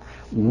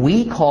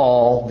 We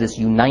call this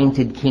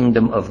united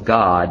kingdom of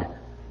God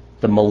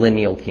the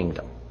millennial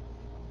kingdom.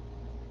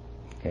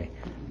 Okay.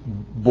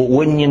 But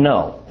wouldn't you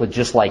know, with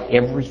just like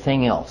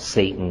everything else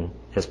Satan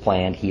has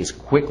planned, he is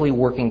quickly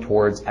working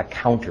towards a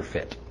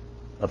counterfeit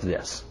of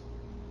this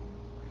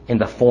in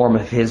the form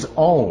of his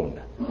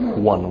own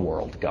one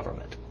world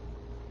government.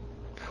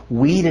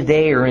 We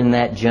today are in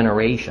that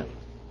generation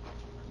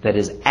that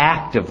is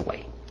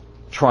actively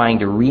trying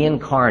to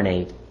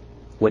reincarnate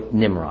what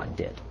Nimrod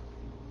did.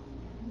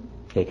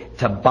 Okay,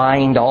 to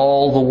bind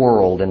all the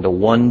world into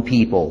one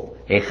people,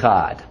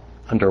 Echad,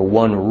 under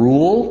one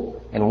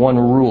rule and one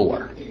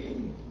ruler,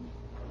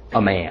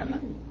 a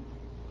man.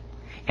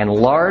 And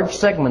large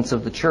segments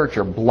of the church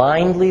are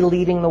blindly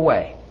leading the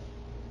way,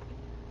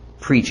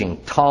 preaching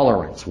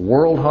tolerance,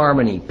 world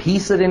harmony,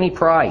 peace at any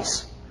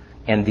price,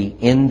 and the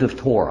end of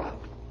Torah,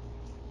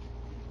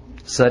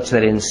 such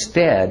that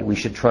instead we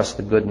should trust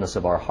the goodness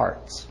of our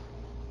hearts.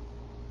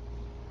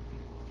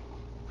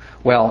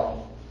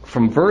 Well,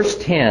 from verse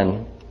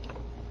 10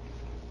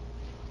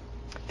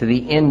 to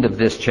the end of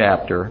this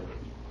chapter,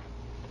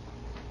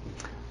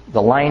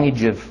 the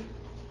lineage of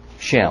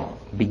Shem,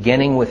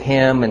 beginning with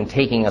him and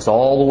taking us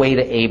all the way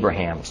to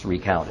Abraham's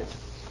recounted.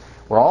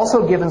 We're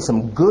also given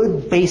some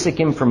good basic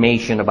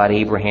information about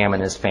Abraham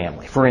and his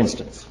family. For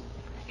instance,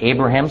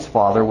 Abraham's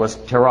father was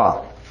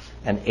Terah,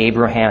 and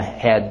Abraham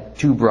had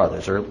two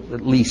brothers, or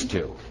at least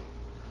two.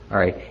 All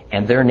right,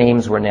 and their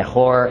names were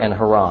Nahor and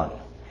Haran.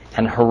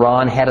 And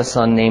Haran had a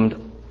son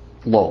named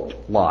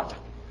Lot. All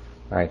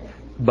right,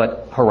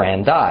 but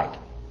Haran died.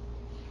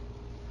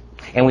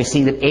 And we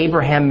see that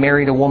Abraham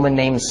married a woman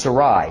named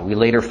Sarai. We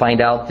later find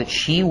out that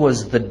she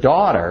was the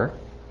daughter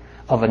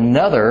of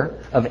another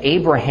of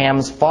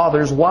Abraham's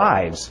father's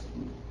wives.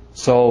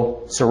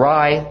 So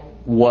Sarai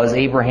was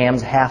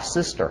Abraham's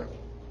half-sister.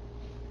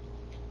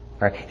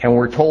 Right? And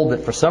we're told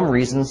that for some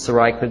reason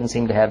Sarai couldn't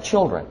seem to have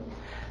children.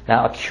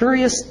 Now, a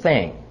curious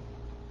thing,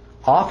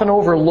 often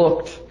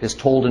overlooked, is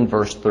told in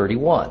verse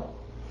 31.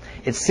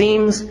 It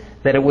seems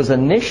that it was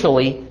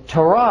initially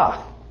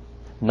Terah,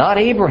 not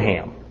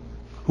Abraham,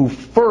 who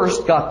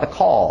first got the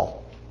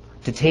call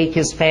to take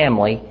his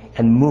family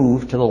and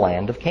move to the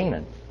land of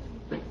Canaan.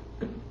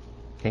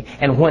 Okay?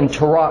 And when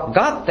Terah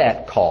got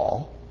that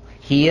call,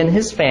 he and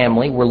his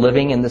family were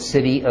living in the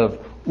city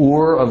of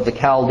Ur of the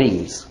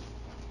Chaldees.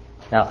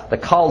 Now, the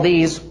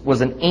Chaldees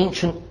was an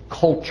ancient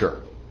culture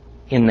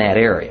in that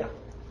area.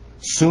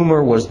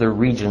 Sumer was the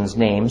region's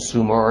name,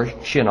 Sumer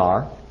or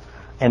Shinar,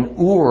 and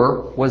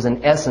Ur was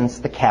in essence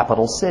the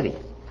capital city.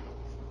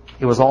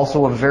 It was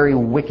also a very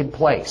wicked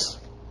place.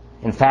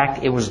 In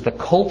fact, it was the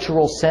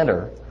cultural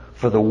center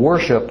for the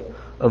worship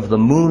of the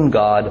moon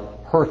god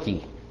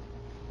Herki,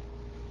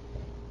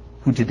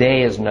 who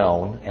today is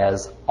known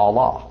as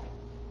Allah.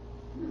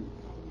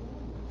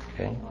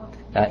 Okay?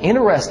 Now,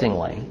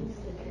 interestingly,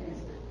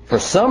 for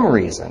some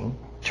reason,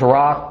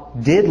 Terah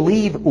did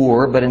leave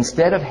Ur, but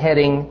instead of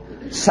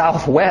heading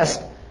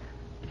southwest,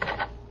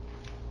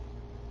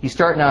 he's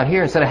starting out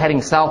here, instead of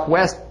heading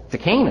southwest to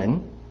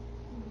Canaan,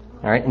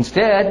 all right,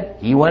 instead,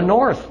 he went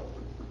north.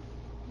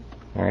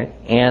 All right,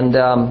 and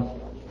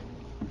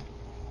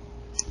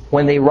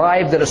when they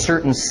arrived at a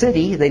certain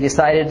city, they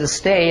decided to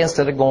stay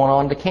instead of going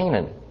on to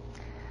Canaan.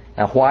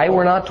 Now, why,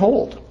 we're not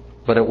told,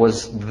 but it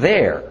was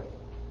there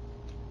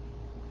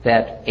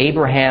that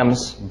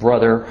Abraham's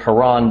brother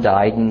Haran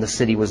died, and the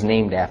city was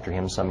named after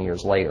him some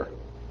years later.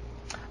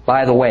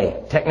 By the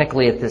way,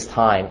 technically at this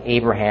time,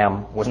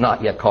 Abraham was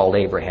not yet called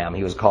Abraham.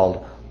 He was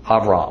called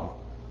Avram,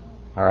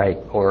 all right,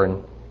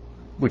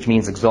 which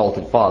means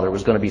exalted father. It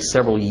was going to be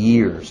several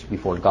years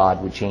before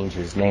God would change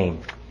his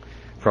name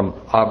from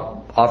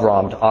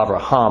Avram to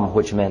Avraham,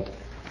 which meant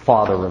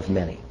father of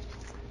many.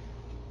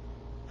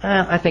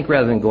 I think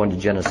rather than going to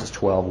Genesis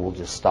 12, we'll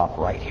just stop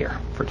right here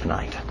for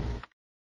tonight.